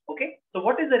 okay, so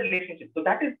what is the relationship? So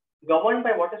that is governed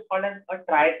by what is called as a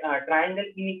triangle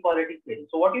inequality theory.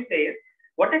 So what you say is,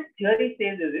 what a theory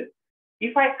says is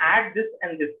if I add this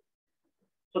and this,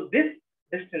 so this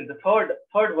distance, the third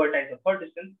vertex, the third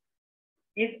distance,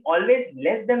 is always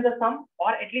less than the sum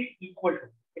or at least equal to.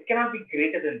 It cannot be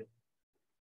greater than this.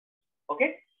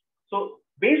 Okay, so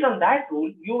based on that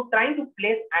rule, you're trying to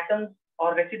place atoms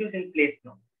or residues in place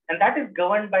now, and that is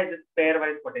governed by this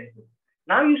pairwise potential.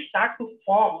 Now you start to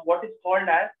form what is called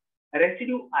as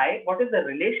residue I. What is the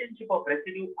relationship of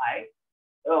residue I?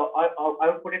 I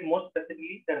would put it more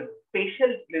specifically, the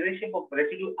spatial relationship of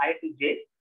residue I to J,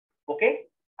 okay,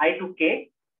 I to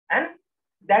K, and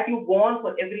that you go on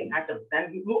for every atom.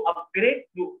 And you upgrade,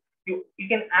 you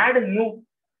can add a new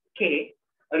K,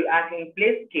 or you can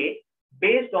place K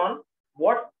based on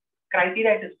what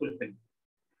criteria it is fulfilling.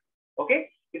 Okay,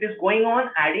 it is going on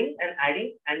adding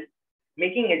and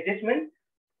making adjustments.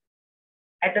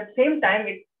 At the same time,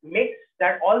 it makes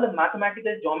that all the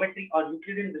mathematical geometry or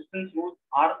Euclidean distance rules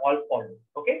are all followed.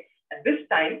 Okay, at this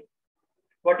time,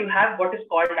 what you have, what is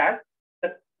called as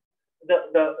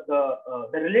the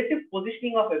relative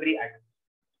positioning of every atom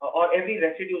or every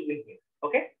residue in place.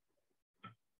 Okay,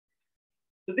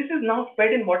 so this is now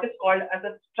fed in what is called as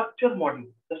a structure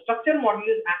module. The structure module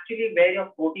is actually where your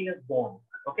protein is born.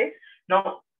 Okay,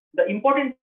 now the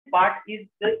important part is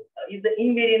the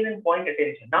invariant and point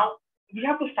attention. Now we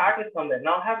have to start with somewhere.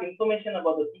 Now I have information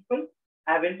about the sequence,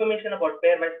 I have information about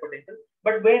pairwise potential,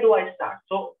 but where do I start?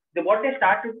 So what they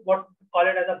start is what we call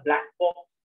it as a black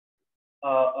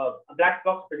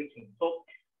box prediction. So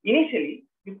initially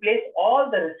you place all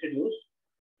the residues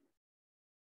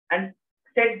and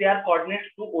set their coordinates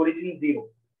to origin 0.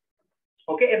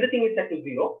 Okay, everything is set to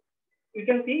 0. You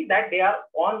can see that they are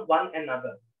on one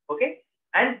another. Okay,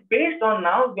 and based on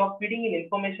now you're feeding in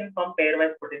information from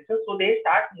pairwise potential, so they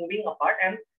start moving apart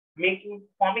and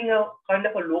forming a kind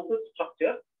of a local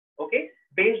structure. Okay,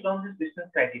 based on this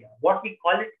distance criteria. What we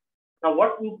call it now,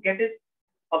 what you get is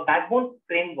a backbone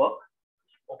framework.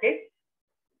 Okay,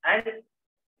 and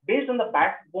based on the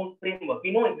backbone framework,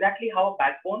 we know exactly how a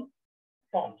backbone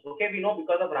forms. Okay, we know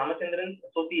because of Ramachandran's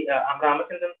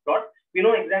plot, we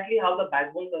know exactly how the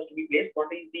backbones has to be placed.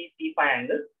 What is the C5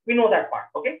 angle? We know that part.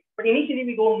 Okay, but initially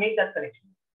we don't make that connection.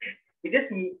 We just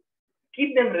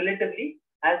keep them relatively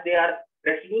as they are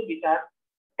residues which are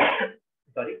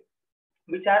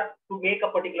which are to make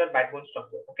a particular backbone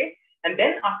structure. Okay, and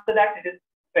then after that it is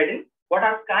fed in. What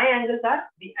our chi angles are?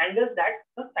 The angles that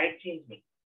the side chains make.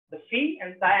 The phi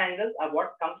and psi angles are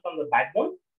what comes from the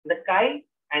backbone. The chi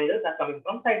angles are coming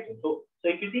from side chains. So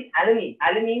if you see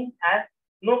alanine has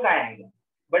no chi angle,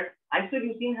 but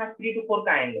isoleucine has 3 to 4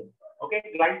 chi angles. Okay,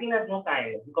 glycine has no chi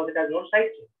angle because it has no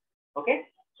side chain. Okay,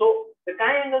 so the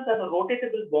chi angles are the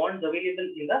rotatable bonds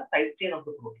available in the side chain of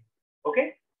the protein.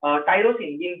 Okay,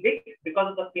 tyrosine being big, because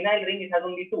of the phenyl ring, it has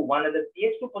only two. One at the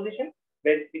CH2 position,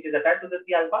 which is attached to the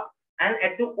C alpha, and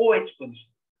at the OH position,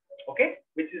 okay,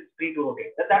 which is free to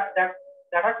rotate.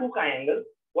 That are two chi angles.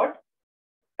 What?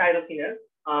 Tyrosine.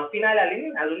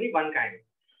 Phenylalanine has only one chi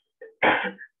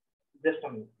angle. Just a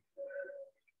minute.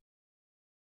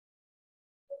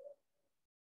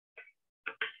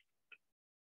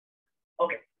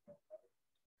 Okay.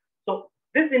 So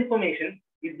this information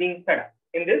is being fed up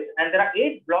in this, and there are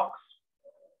 8 blocks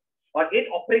or 8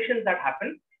 operations that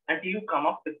happen until you come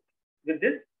up with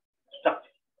this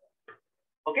structure.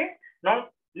 Okay. Now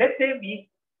let's say we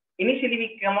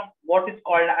initially come up what is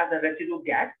called as a residue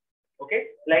gas. Okay,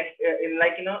 like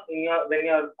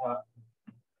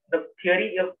the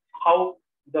theory of how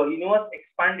the universe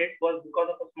expanded was because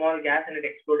of a small gas and it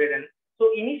exploded. And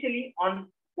so initially on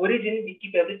origin we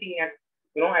keep everything at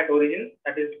at origin,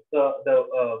 that is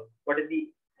what is the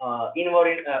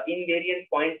invariant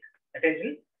point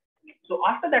attention. So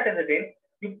after that is attained,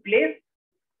 you place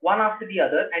one after the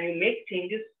other and you make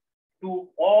changes to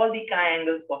all the chi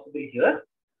angles possible here.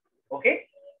 Okay,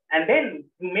 and then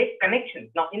you make connections.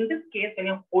 Now in this case, when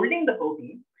you're holding the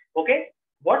protein, okay,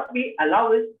 what we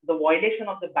allow is the violation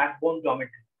of the backbone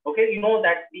geometry. Okay, you know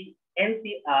that the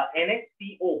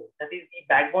NHCO, that is the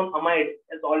backbone amide,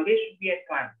 is always should be at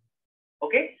trans.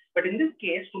 Okay, but in this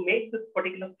case, to make this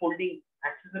particular folding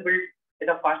accessible at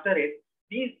a faster rate,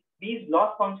 these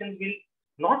loss functions will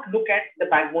not look at the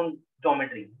backbone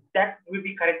geometry. That will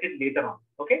be corrected later on.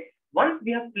 Okay, once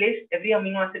we have placed every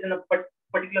amino acid in a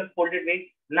particular folded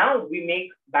way, now we make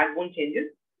backbone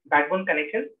changes, backbone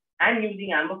connections, and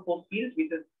using amber force fields,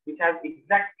 which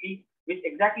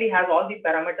exactly has all the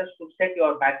parameters to set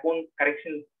your backbone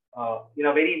correction in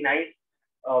a very nice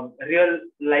real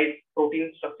life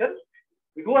protein structure.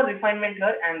 We do a refinement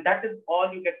here, and that is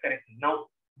all you get correction. Now,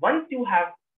 once you have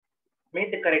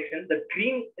made the correction, the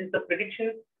green is the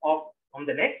prediction of on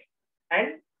the next,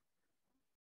 and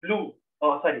blue,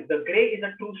 the gray is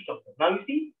a true structure. Now you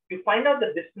see, you find out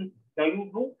the distance. Now you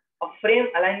do a frame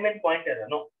alignment point error.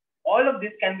 Now all of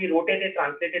this can be rotated,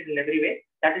 translated in every way.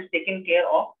 That is taken care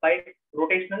of by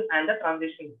rotational and the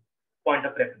transition point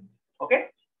of reference. Okay,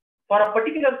 for a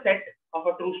particular set of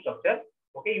a true structure,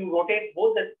 okay, you rotate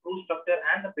both the true structure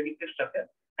and the predicted structure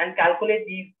and calculate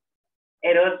these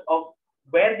errors of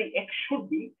where the X should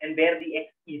be and where the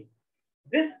X is.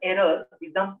 This error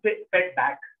is then fed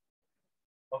back.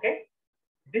 Okay,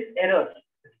 this error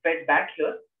is fed back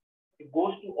here. It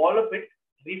goes to all of it,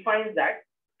 refines that,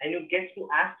 and you get to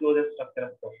as close as structure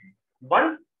as possible.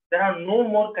 Once there are no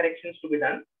more corrections to be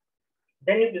done,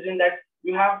 then you presume that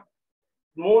you have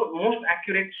most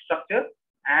accurate structure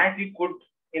as you could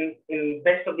in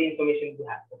best of the information you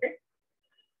have. Okay,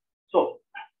 so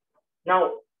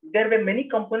now there were many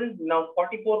components. Now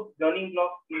 44 learning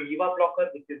blocks in Viva blocker,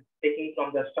 which is taking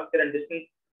from the structure and distance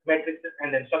matrices,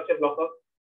 and then structure blocker,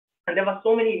 and there was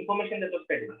so many information that was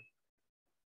fed in.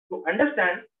 To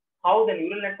understand how the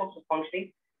neural networks are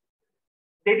functioning,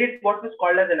 they did what was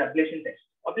called as an ablation test.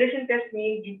 Ablation test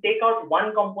means you take out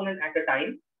one component at a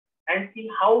time and see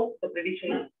how the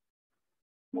prediction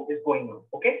is going on.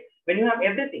 Okay, when you have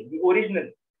everything, the original,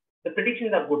 the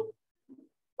predictions are good.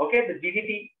 Okay, the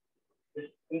GDT is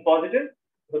in positive,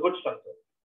 the good structure.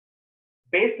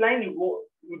 Baseline,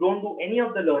 you don't do any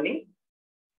of the learning.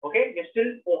 Okay, you're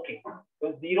still okay.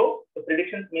 So 0, the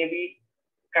predictions may be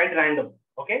quite random.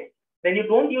 Okay, then you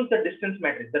don't use the distance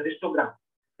matrix, the histogram.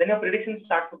 Then your predictions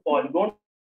start to fall. You don't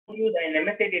use an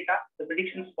MSA data, the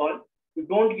predictions fall. You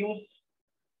don't use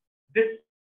this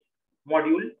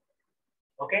module.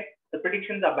 Okay, the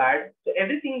predictions are bad. So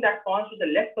everything that falls to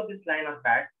the left of this line are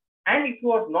bad. And if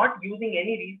you are not using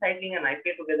any recycling and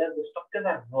IPA together, the structures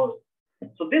are worse.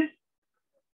 So this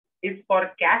is for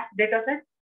CAS data set.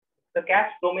 The CAS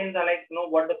domains are like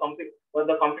what the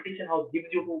competition house gives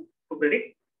you to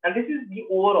predict. And this is the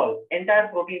overall entire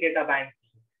protein data bank.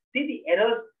 See, the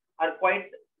errors are quite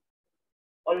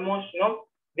almost,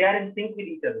 they are in sync with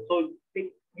each other. So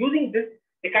using this,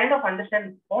 they kind of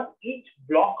understand what each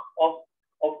block of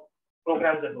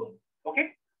programs are doing.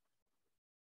 Okay.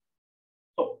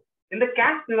 So in the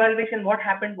CAS evaluation, what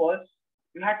happened was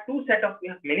you have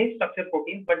many structured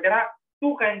proteins, but there are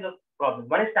two kinds of problems.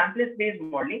 One is template-based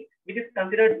modeling, which is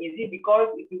considered easy because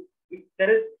if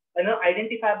there is an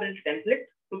identifiable template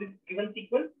to this given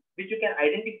sequence, which you can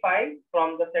identify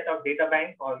from the set of data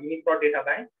bank or Uniprot data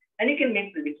bank, and you can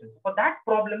make predictions. For that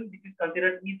problem, which is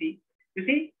considered easy, you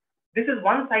see, this is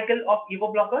one cycle of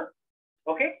Evo blocker,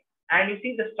 okay? And you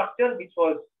see the structure, which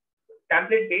was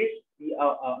template-based,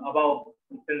 about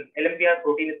an LMPR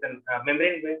protein, is a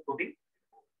membrane-based protein.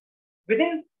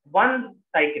 Within one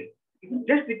cycle, It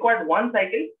just required one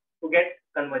cycle to get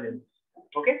convergence.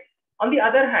 Okay. On the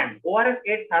other hand,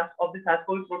 ORF8 of the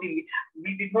SARS-CoV protein, which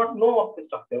we did not know of the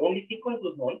structure, only sequence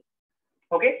was known.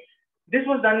 Okay. This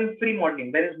was done in free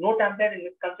modeling. There is no template, and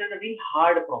it's considered a very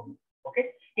hard problem. Okay.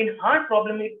 In hard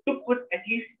problem, it took at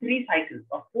least 3 cycles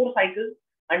or 4 cycles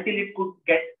until it could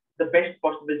get the best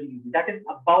possible GDP. That is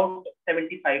about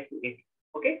 75 to 80.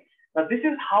 Okay. Now this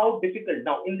is how difficult.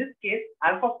 Now in this case,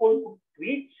 AlphaFold could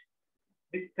reach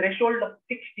the threshold of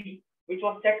 60, which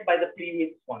was set by the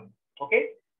previous one. Okay.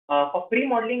 For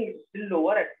pre-modeling, it's still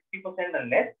lower at 50% and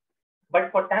less.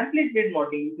 But for template-based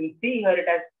modeling, you can see here it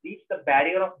has reached the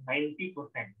barrier of 90%,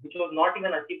 which was not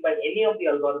even achieved by any of the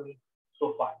algorithms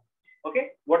so far.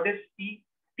 Okay. What is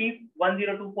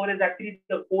T1024 is actually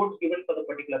the codes given for the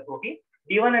particular protein.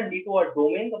 D1 and D2 are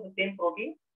domains of the same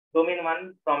protein. Domain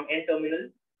 1 from N terminal,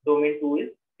 domain 2 is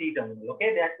C terminal.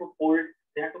 Okay. They have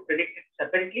to predict it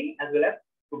separately as well as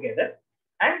together.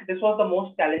 And this was the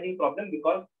most challenging problem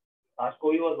because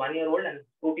SARS-CoV was 1 year old and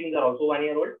proteins are also 1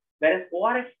 year old, whereas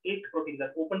ORF8 proteins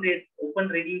are open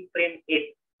reading frame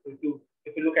 8. If you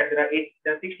look at, there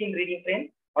are 16 reading frames.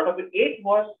 Out of it, 8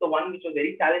 was the one which was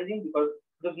very challenging because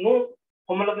there's no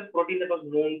homologous protein that was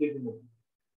known to be removed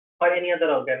by any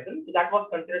other organism. So that was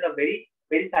considered a very,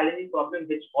 very challenging problem,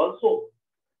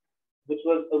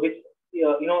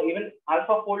 even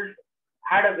AlphaFold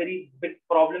had a very big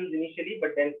problems initially,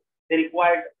 but then they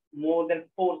required more than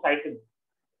 4 cycles,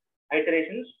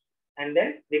 iterations, and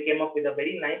then they came up with a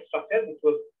very nice structure which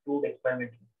was proved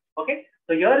experimentally. Okay,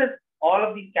 so here is all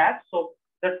of these cats. So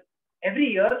that every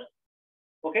year,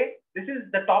 okay, this is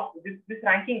the top. This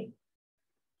ranking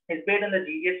is based on the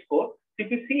GDH score. So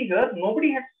if you see here,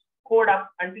 nobody has scored up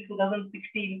until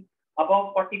 2016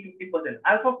 above 40-50%.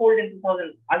 AlphaFold in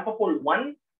 2000, AlphaFold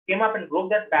 1 came up and broke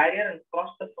that barrier and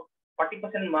crossed the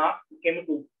 40% mark, came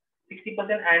into 60%,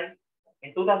 and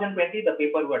in 2020, the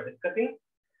paper we are discussing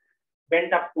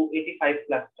went up to 85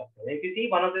 plus structure. If you see,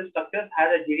 one of the structures has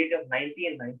a GDH of 90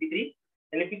 and 93,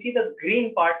 and if you see the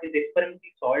green part is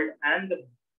experimentally solved and the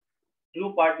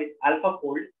blue part is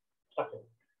AlphaFold structure.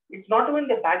 It's not even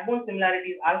the backbone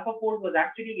similarities. AlphaFold was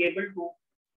actually able to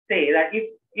say that if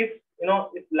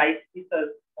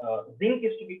zinc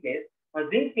is to be placed,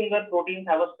 zinc finger proteins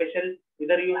have a special,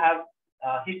 either you have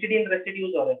histidine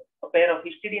residues or a pair of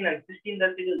histidine and cysteine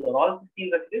residues or all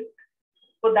cysteine residues.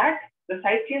 So that the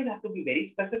side chains have to be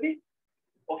very specific.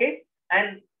 Okay,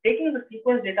 and taking the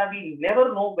sequence data, we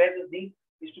never know where the zinc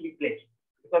is to be placed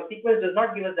because sequence does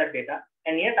not give us that data,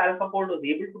 and yet AlphaFold was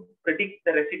able to predict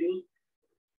the residues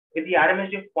with the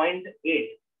RMSD of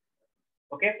 0.8.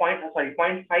 Okay,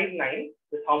 0.59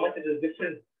 is how much it is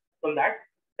different from that.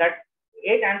 That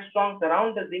 8 angstroms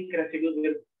around the zinc residues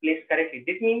will place correctly.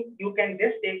 This means you can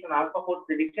just take an AlphaFold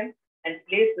prediction and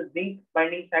place the zinc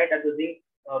binding site at the zinc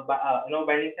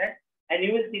binding site, and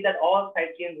you will see that all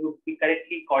side chains will be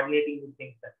correctly coordinating with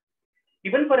zinc site.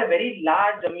 Even for a very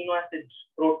large amino acid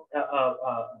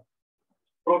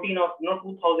protein of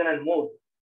 2000 and more,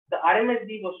 the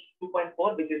RMSD was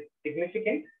 2.4, which is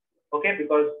significant. Okay,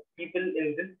 because people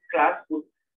in this class would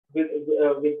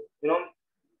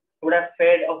have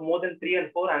fed of more than 3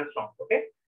 and 4 angstroms. Okay,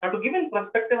 now to give in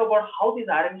perspective about how these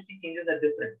RMSD changes are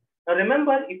different. Now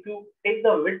remember, if you take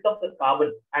the width of the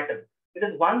carbon atom, it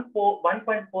is 1.4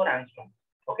 angstrom.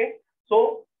 Okay,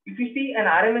 so if you see an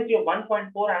RMSD of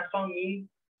 1.4 angstrom means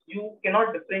you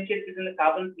cannot differentiate between the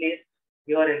carbon placed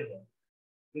here and here.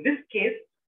 In this case,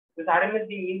 this RMSD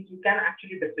means you can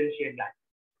actually differentiate that.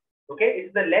 Okay,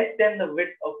 it's the less than the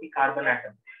width of the carbon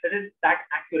atom. That is that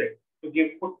accurate to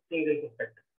put things in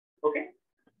perspective. Okay,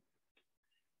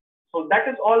 so that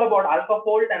is all about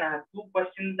AlphaFold, and I have 2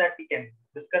 questions that we can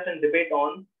discuss and debate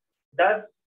on.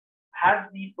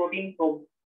 Has the protein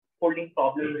folding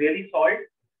problem really solved?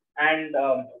 And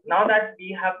now that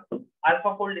we have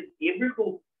AlphaFold is able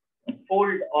to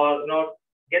fold or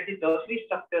get the tertiary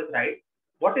structures right,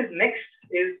 what is next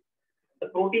is the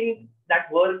proteins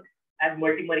that work as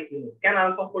multimeric units. Can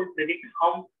AlphaFold predict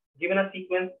how, given a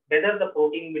sequence, whether the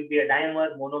protein will be a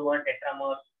dimer, monomer,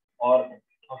 tetramer, or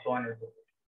so on and so forth?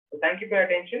 So thank you for your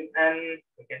attention, and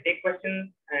we can take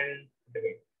questions and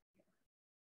debate.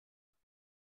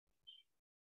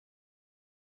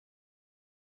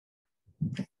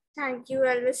 Thank you,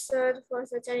 Elvis sir, for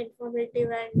such an informative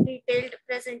and detailed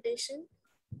presentation.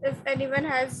 If anyone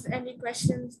has any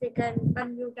questions, they can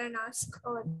unmute and ask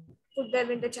or put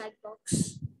them in the chat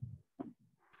box.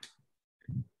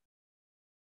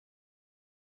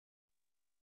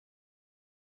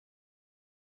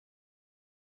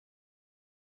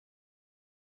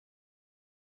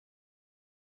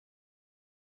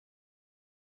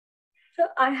 So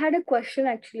I had a question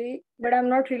actually, but I'm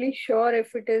not really sure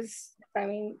if it is,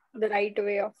 the right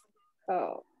way of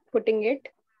putting it.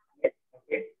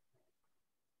 Okay.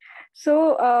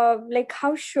 So,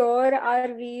 how sure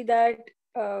are we that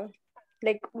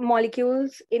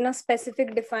molecules in a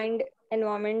specific defined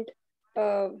environment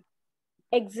uh,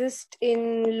 exist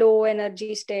in low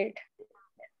energy state?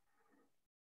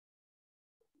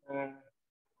 I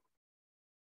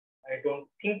don't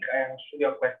think I understood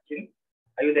your question.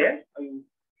 Are you there?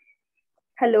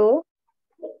 Hello?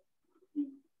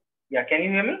 Yeah, can you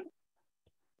hear me?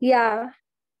 Yeah.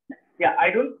 Yeah, I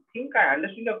don't think I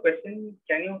understood your question.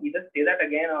 Can you either say that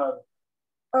again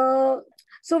or?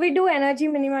 So we do energy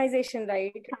minimization,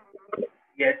 right?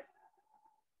 Yes.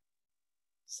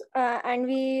 And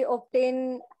we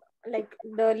obtain like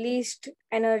the least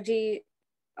energy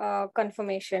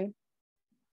conformation.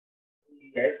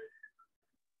 Yes.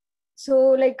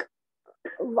 So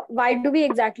why do we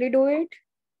exactly do it?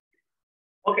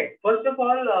 Okay, first of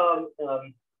all,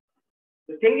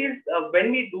 the thing is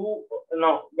when we do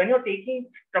now, when you're taking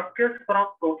structures from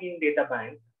protein data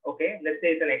bank, okay, let's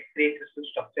say it's an X-ray crystal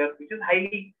structure, which is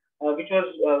highly, which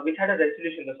had a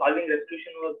resolution. The solving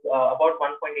resolution was about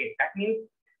 1.8. That means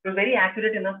it was very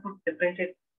accurate enough to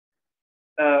differentiate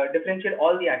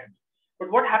all the atoms. But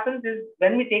what happens is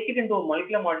when we take it into a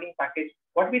molecular modeling package,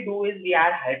 what we do is we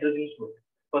add hydrogen to it,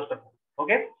 first of all.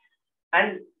 Okay.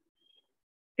 And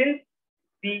since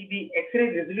the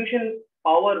X-ray resolution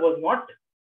power was not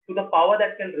to the power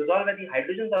that can resolve where the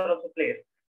hydrogens are also placed,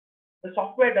 the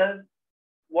software does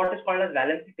what is called as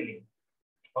valency filling.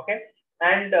 Okay.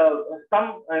 And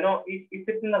if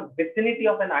it's in the vicinity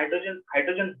of an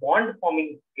hydrogen bond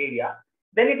forming area,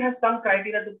 then it has some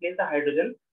criteria to place a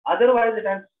hydrogen. Otherwise, it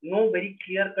has no very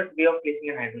clear-cut way of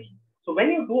placing a hydrogen. So when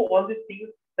you do all these things,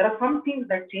 there are some things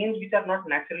that change which are not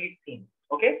naturally seen.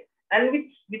 Okay, and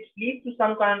which leads to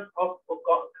some kind of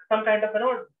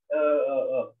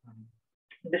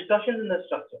distortions in the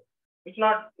structure, which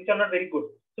are not very good.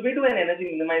 So we do an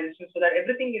energy minimization so that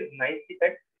everything is nicely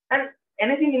set. And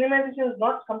energy minimization is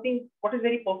not something what is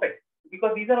very perfect,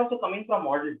 because these are also coming from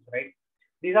models, right?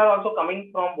 These are also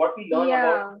coming from what we learn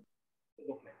about.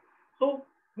 So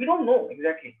we don't know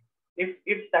exactly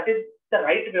if that is the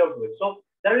right way of doing it. So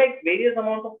there are like various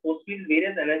amount of force fields,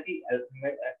 various energy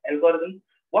algorithms.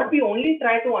 What we only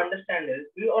try to understand is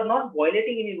we are not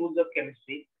violating any rules of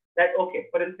chemistry. That okay,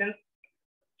 for instance,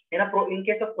 in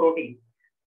case of protein,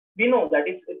 we know that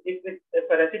if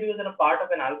a residue is in a part of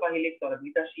an alpha helix or a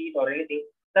beta sheet or anything,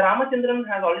 the Ramachandran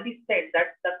has already said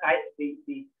that the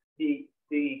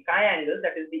chi angle,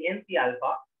 that is the NC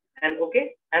alpha, and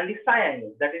the psi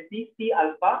angle, that is the C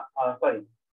alpha,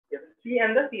 C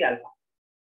and the C alpha,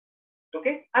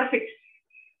 are fixed.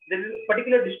 There is a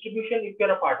particular distribution if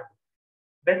you're a part of it.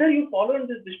 Whether you follow in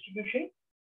this distribution,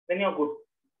 then you're good.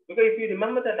 Because if you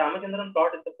remember the Ramachandran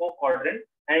plot is the 4 quadrant,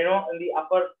 and in the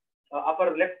upper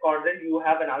left quadrant you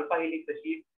have an alpha helix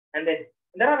sheet, and then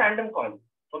there are random coils.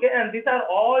 Okay, and these are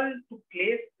all to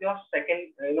place your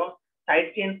second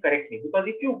side chains correctly. Because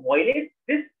if you violate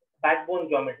this backbone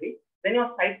geometry, then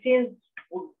your side chains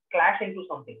would clash into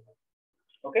something.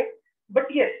 Okay, but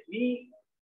yes, we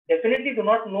definitely do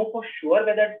not know for sure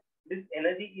whether this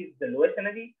energy is the lowest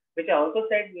energy, which I also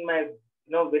said in my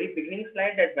very beginning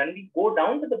slide, that when we go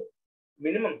down to the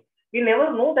minimum, we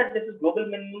never know that this is global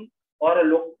minimum or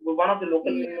one of the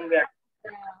local minimum reactors.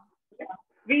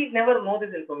 We never know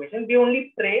this information. We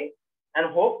only pray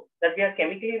and hope that we are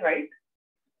chemically right.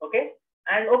 Okay,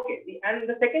 and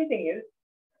the second thing is,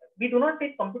 we do not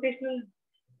take computational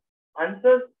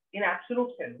answers in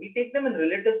absolute sense. We take them in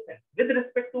relative sense with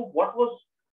respect to what was.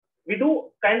 We do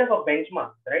kind of a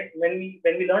benchmark, right? When we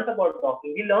learned about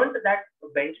docking, we learned that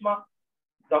benchmark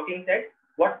docking said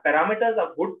what parameters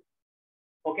are good.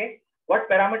 Okay, what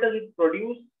parameters will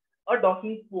produce a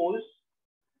docking force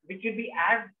which will be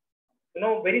as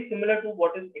very similar to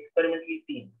what is experimentally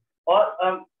seen, or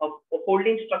a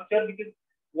folding structure which is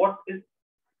what is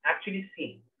actually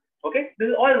seen. Okay, this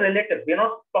is all relative. We're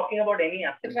not talking about any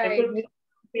absolute. Right.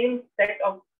 Same set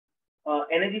of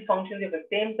energy functions, you have the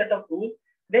same set of rules.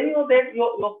 Then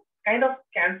you're kind of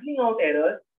cancelling out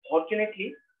errors,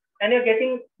 fortunately, and you're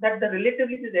getting that the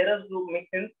relatively these errors do make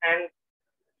sense. And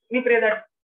we pray that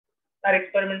our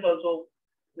experiments also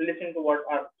listen to what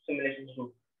our simulations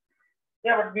do.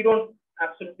 Yeah, but we don't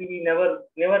absolutely, we never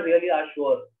really are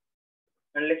sure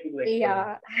unless we do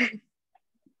experiments. Yeah.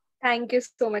 Thank you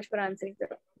so much for answering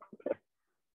that.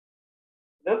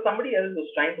 There was somebody else who was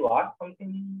trying to ask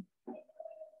something.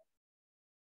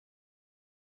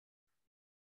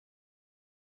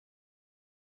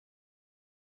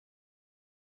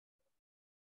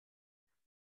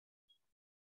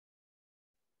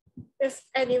 If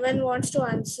anyone wants to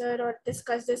answer or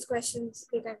discuss these questions,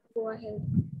 they can go ahead.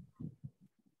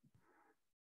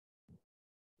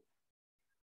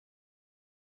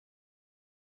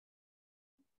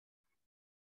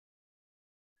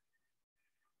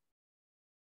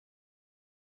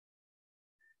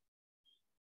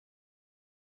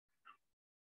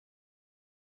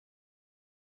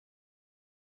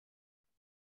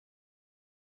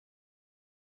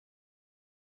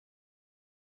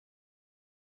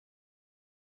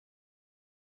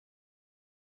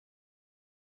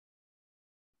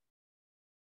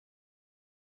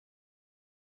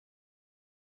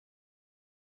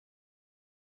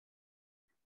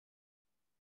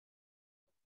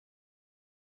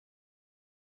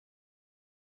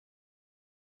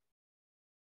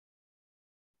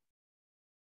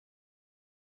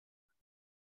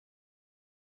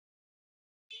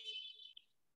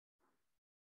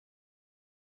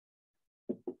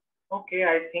 Okay,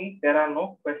 I think there are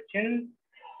no questions.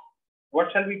 What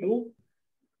shall we do?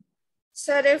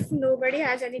 Sir, if nobody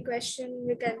has any question,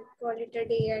 we can call it a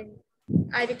day,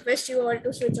 and I request you all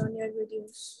to switch on your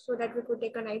videos so that we could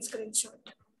take a nice screenshot.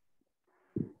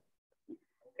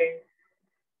 Okay.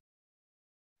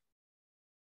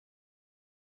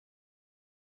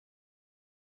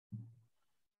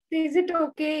 Is it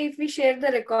okay if we share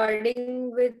the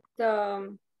recording with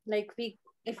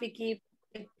if we keep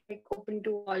it like open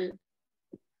to all?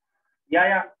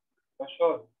 Yeah, for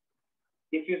sure.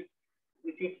 If you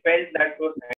felt that was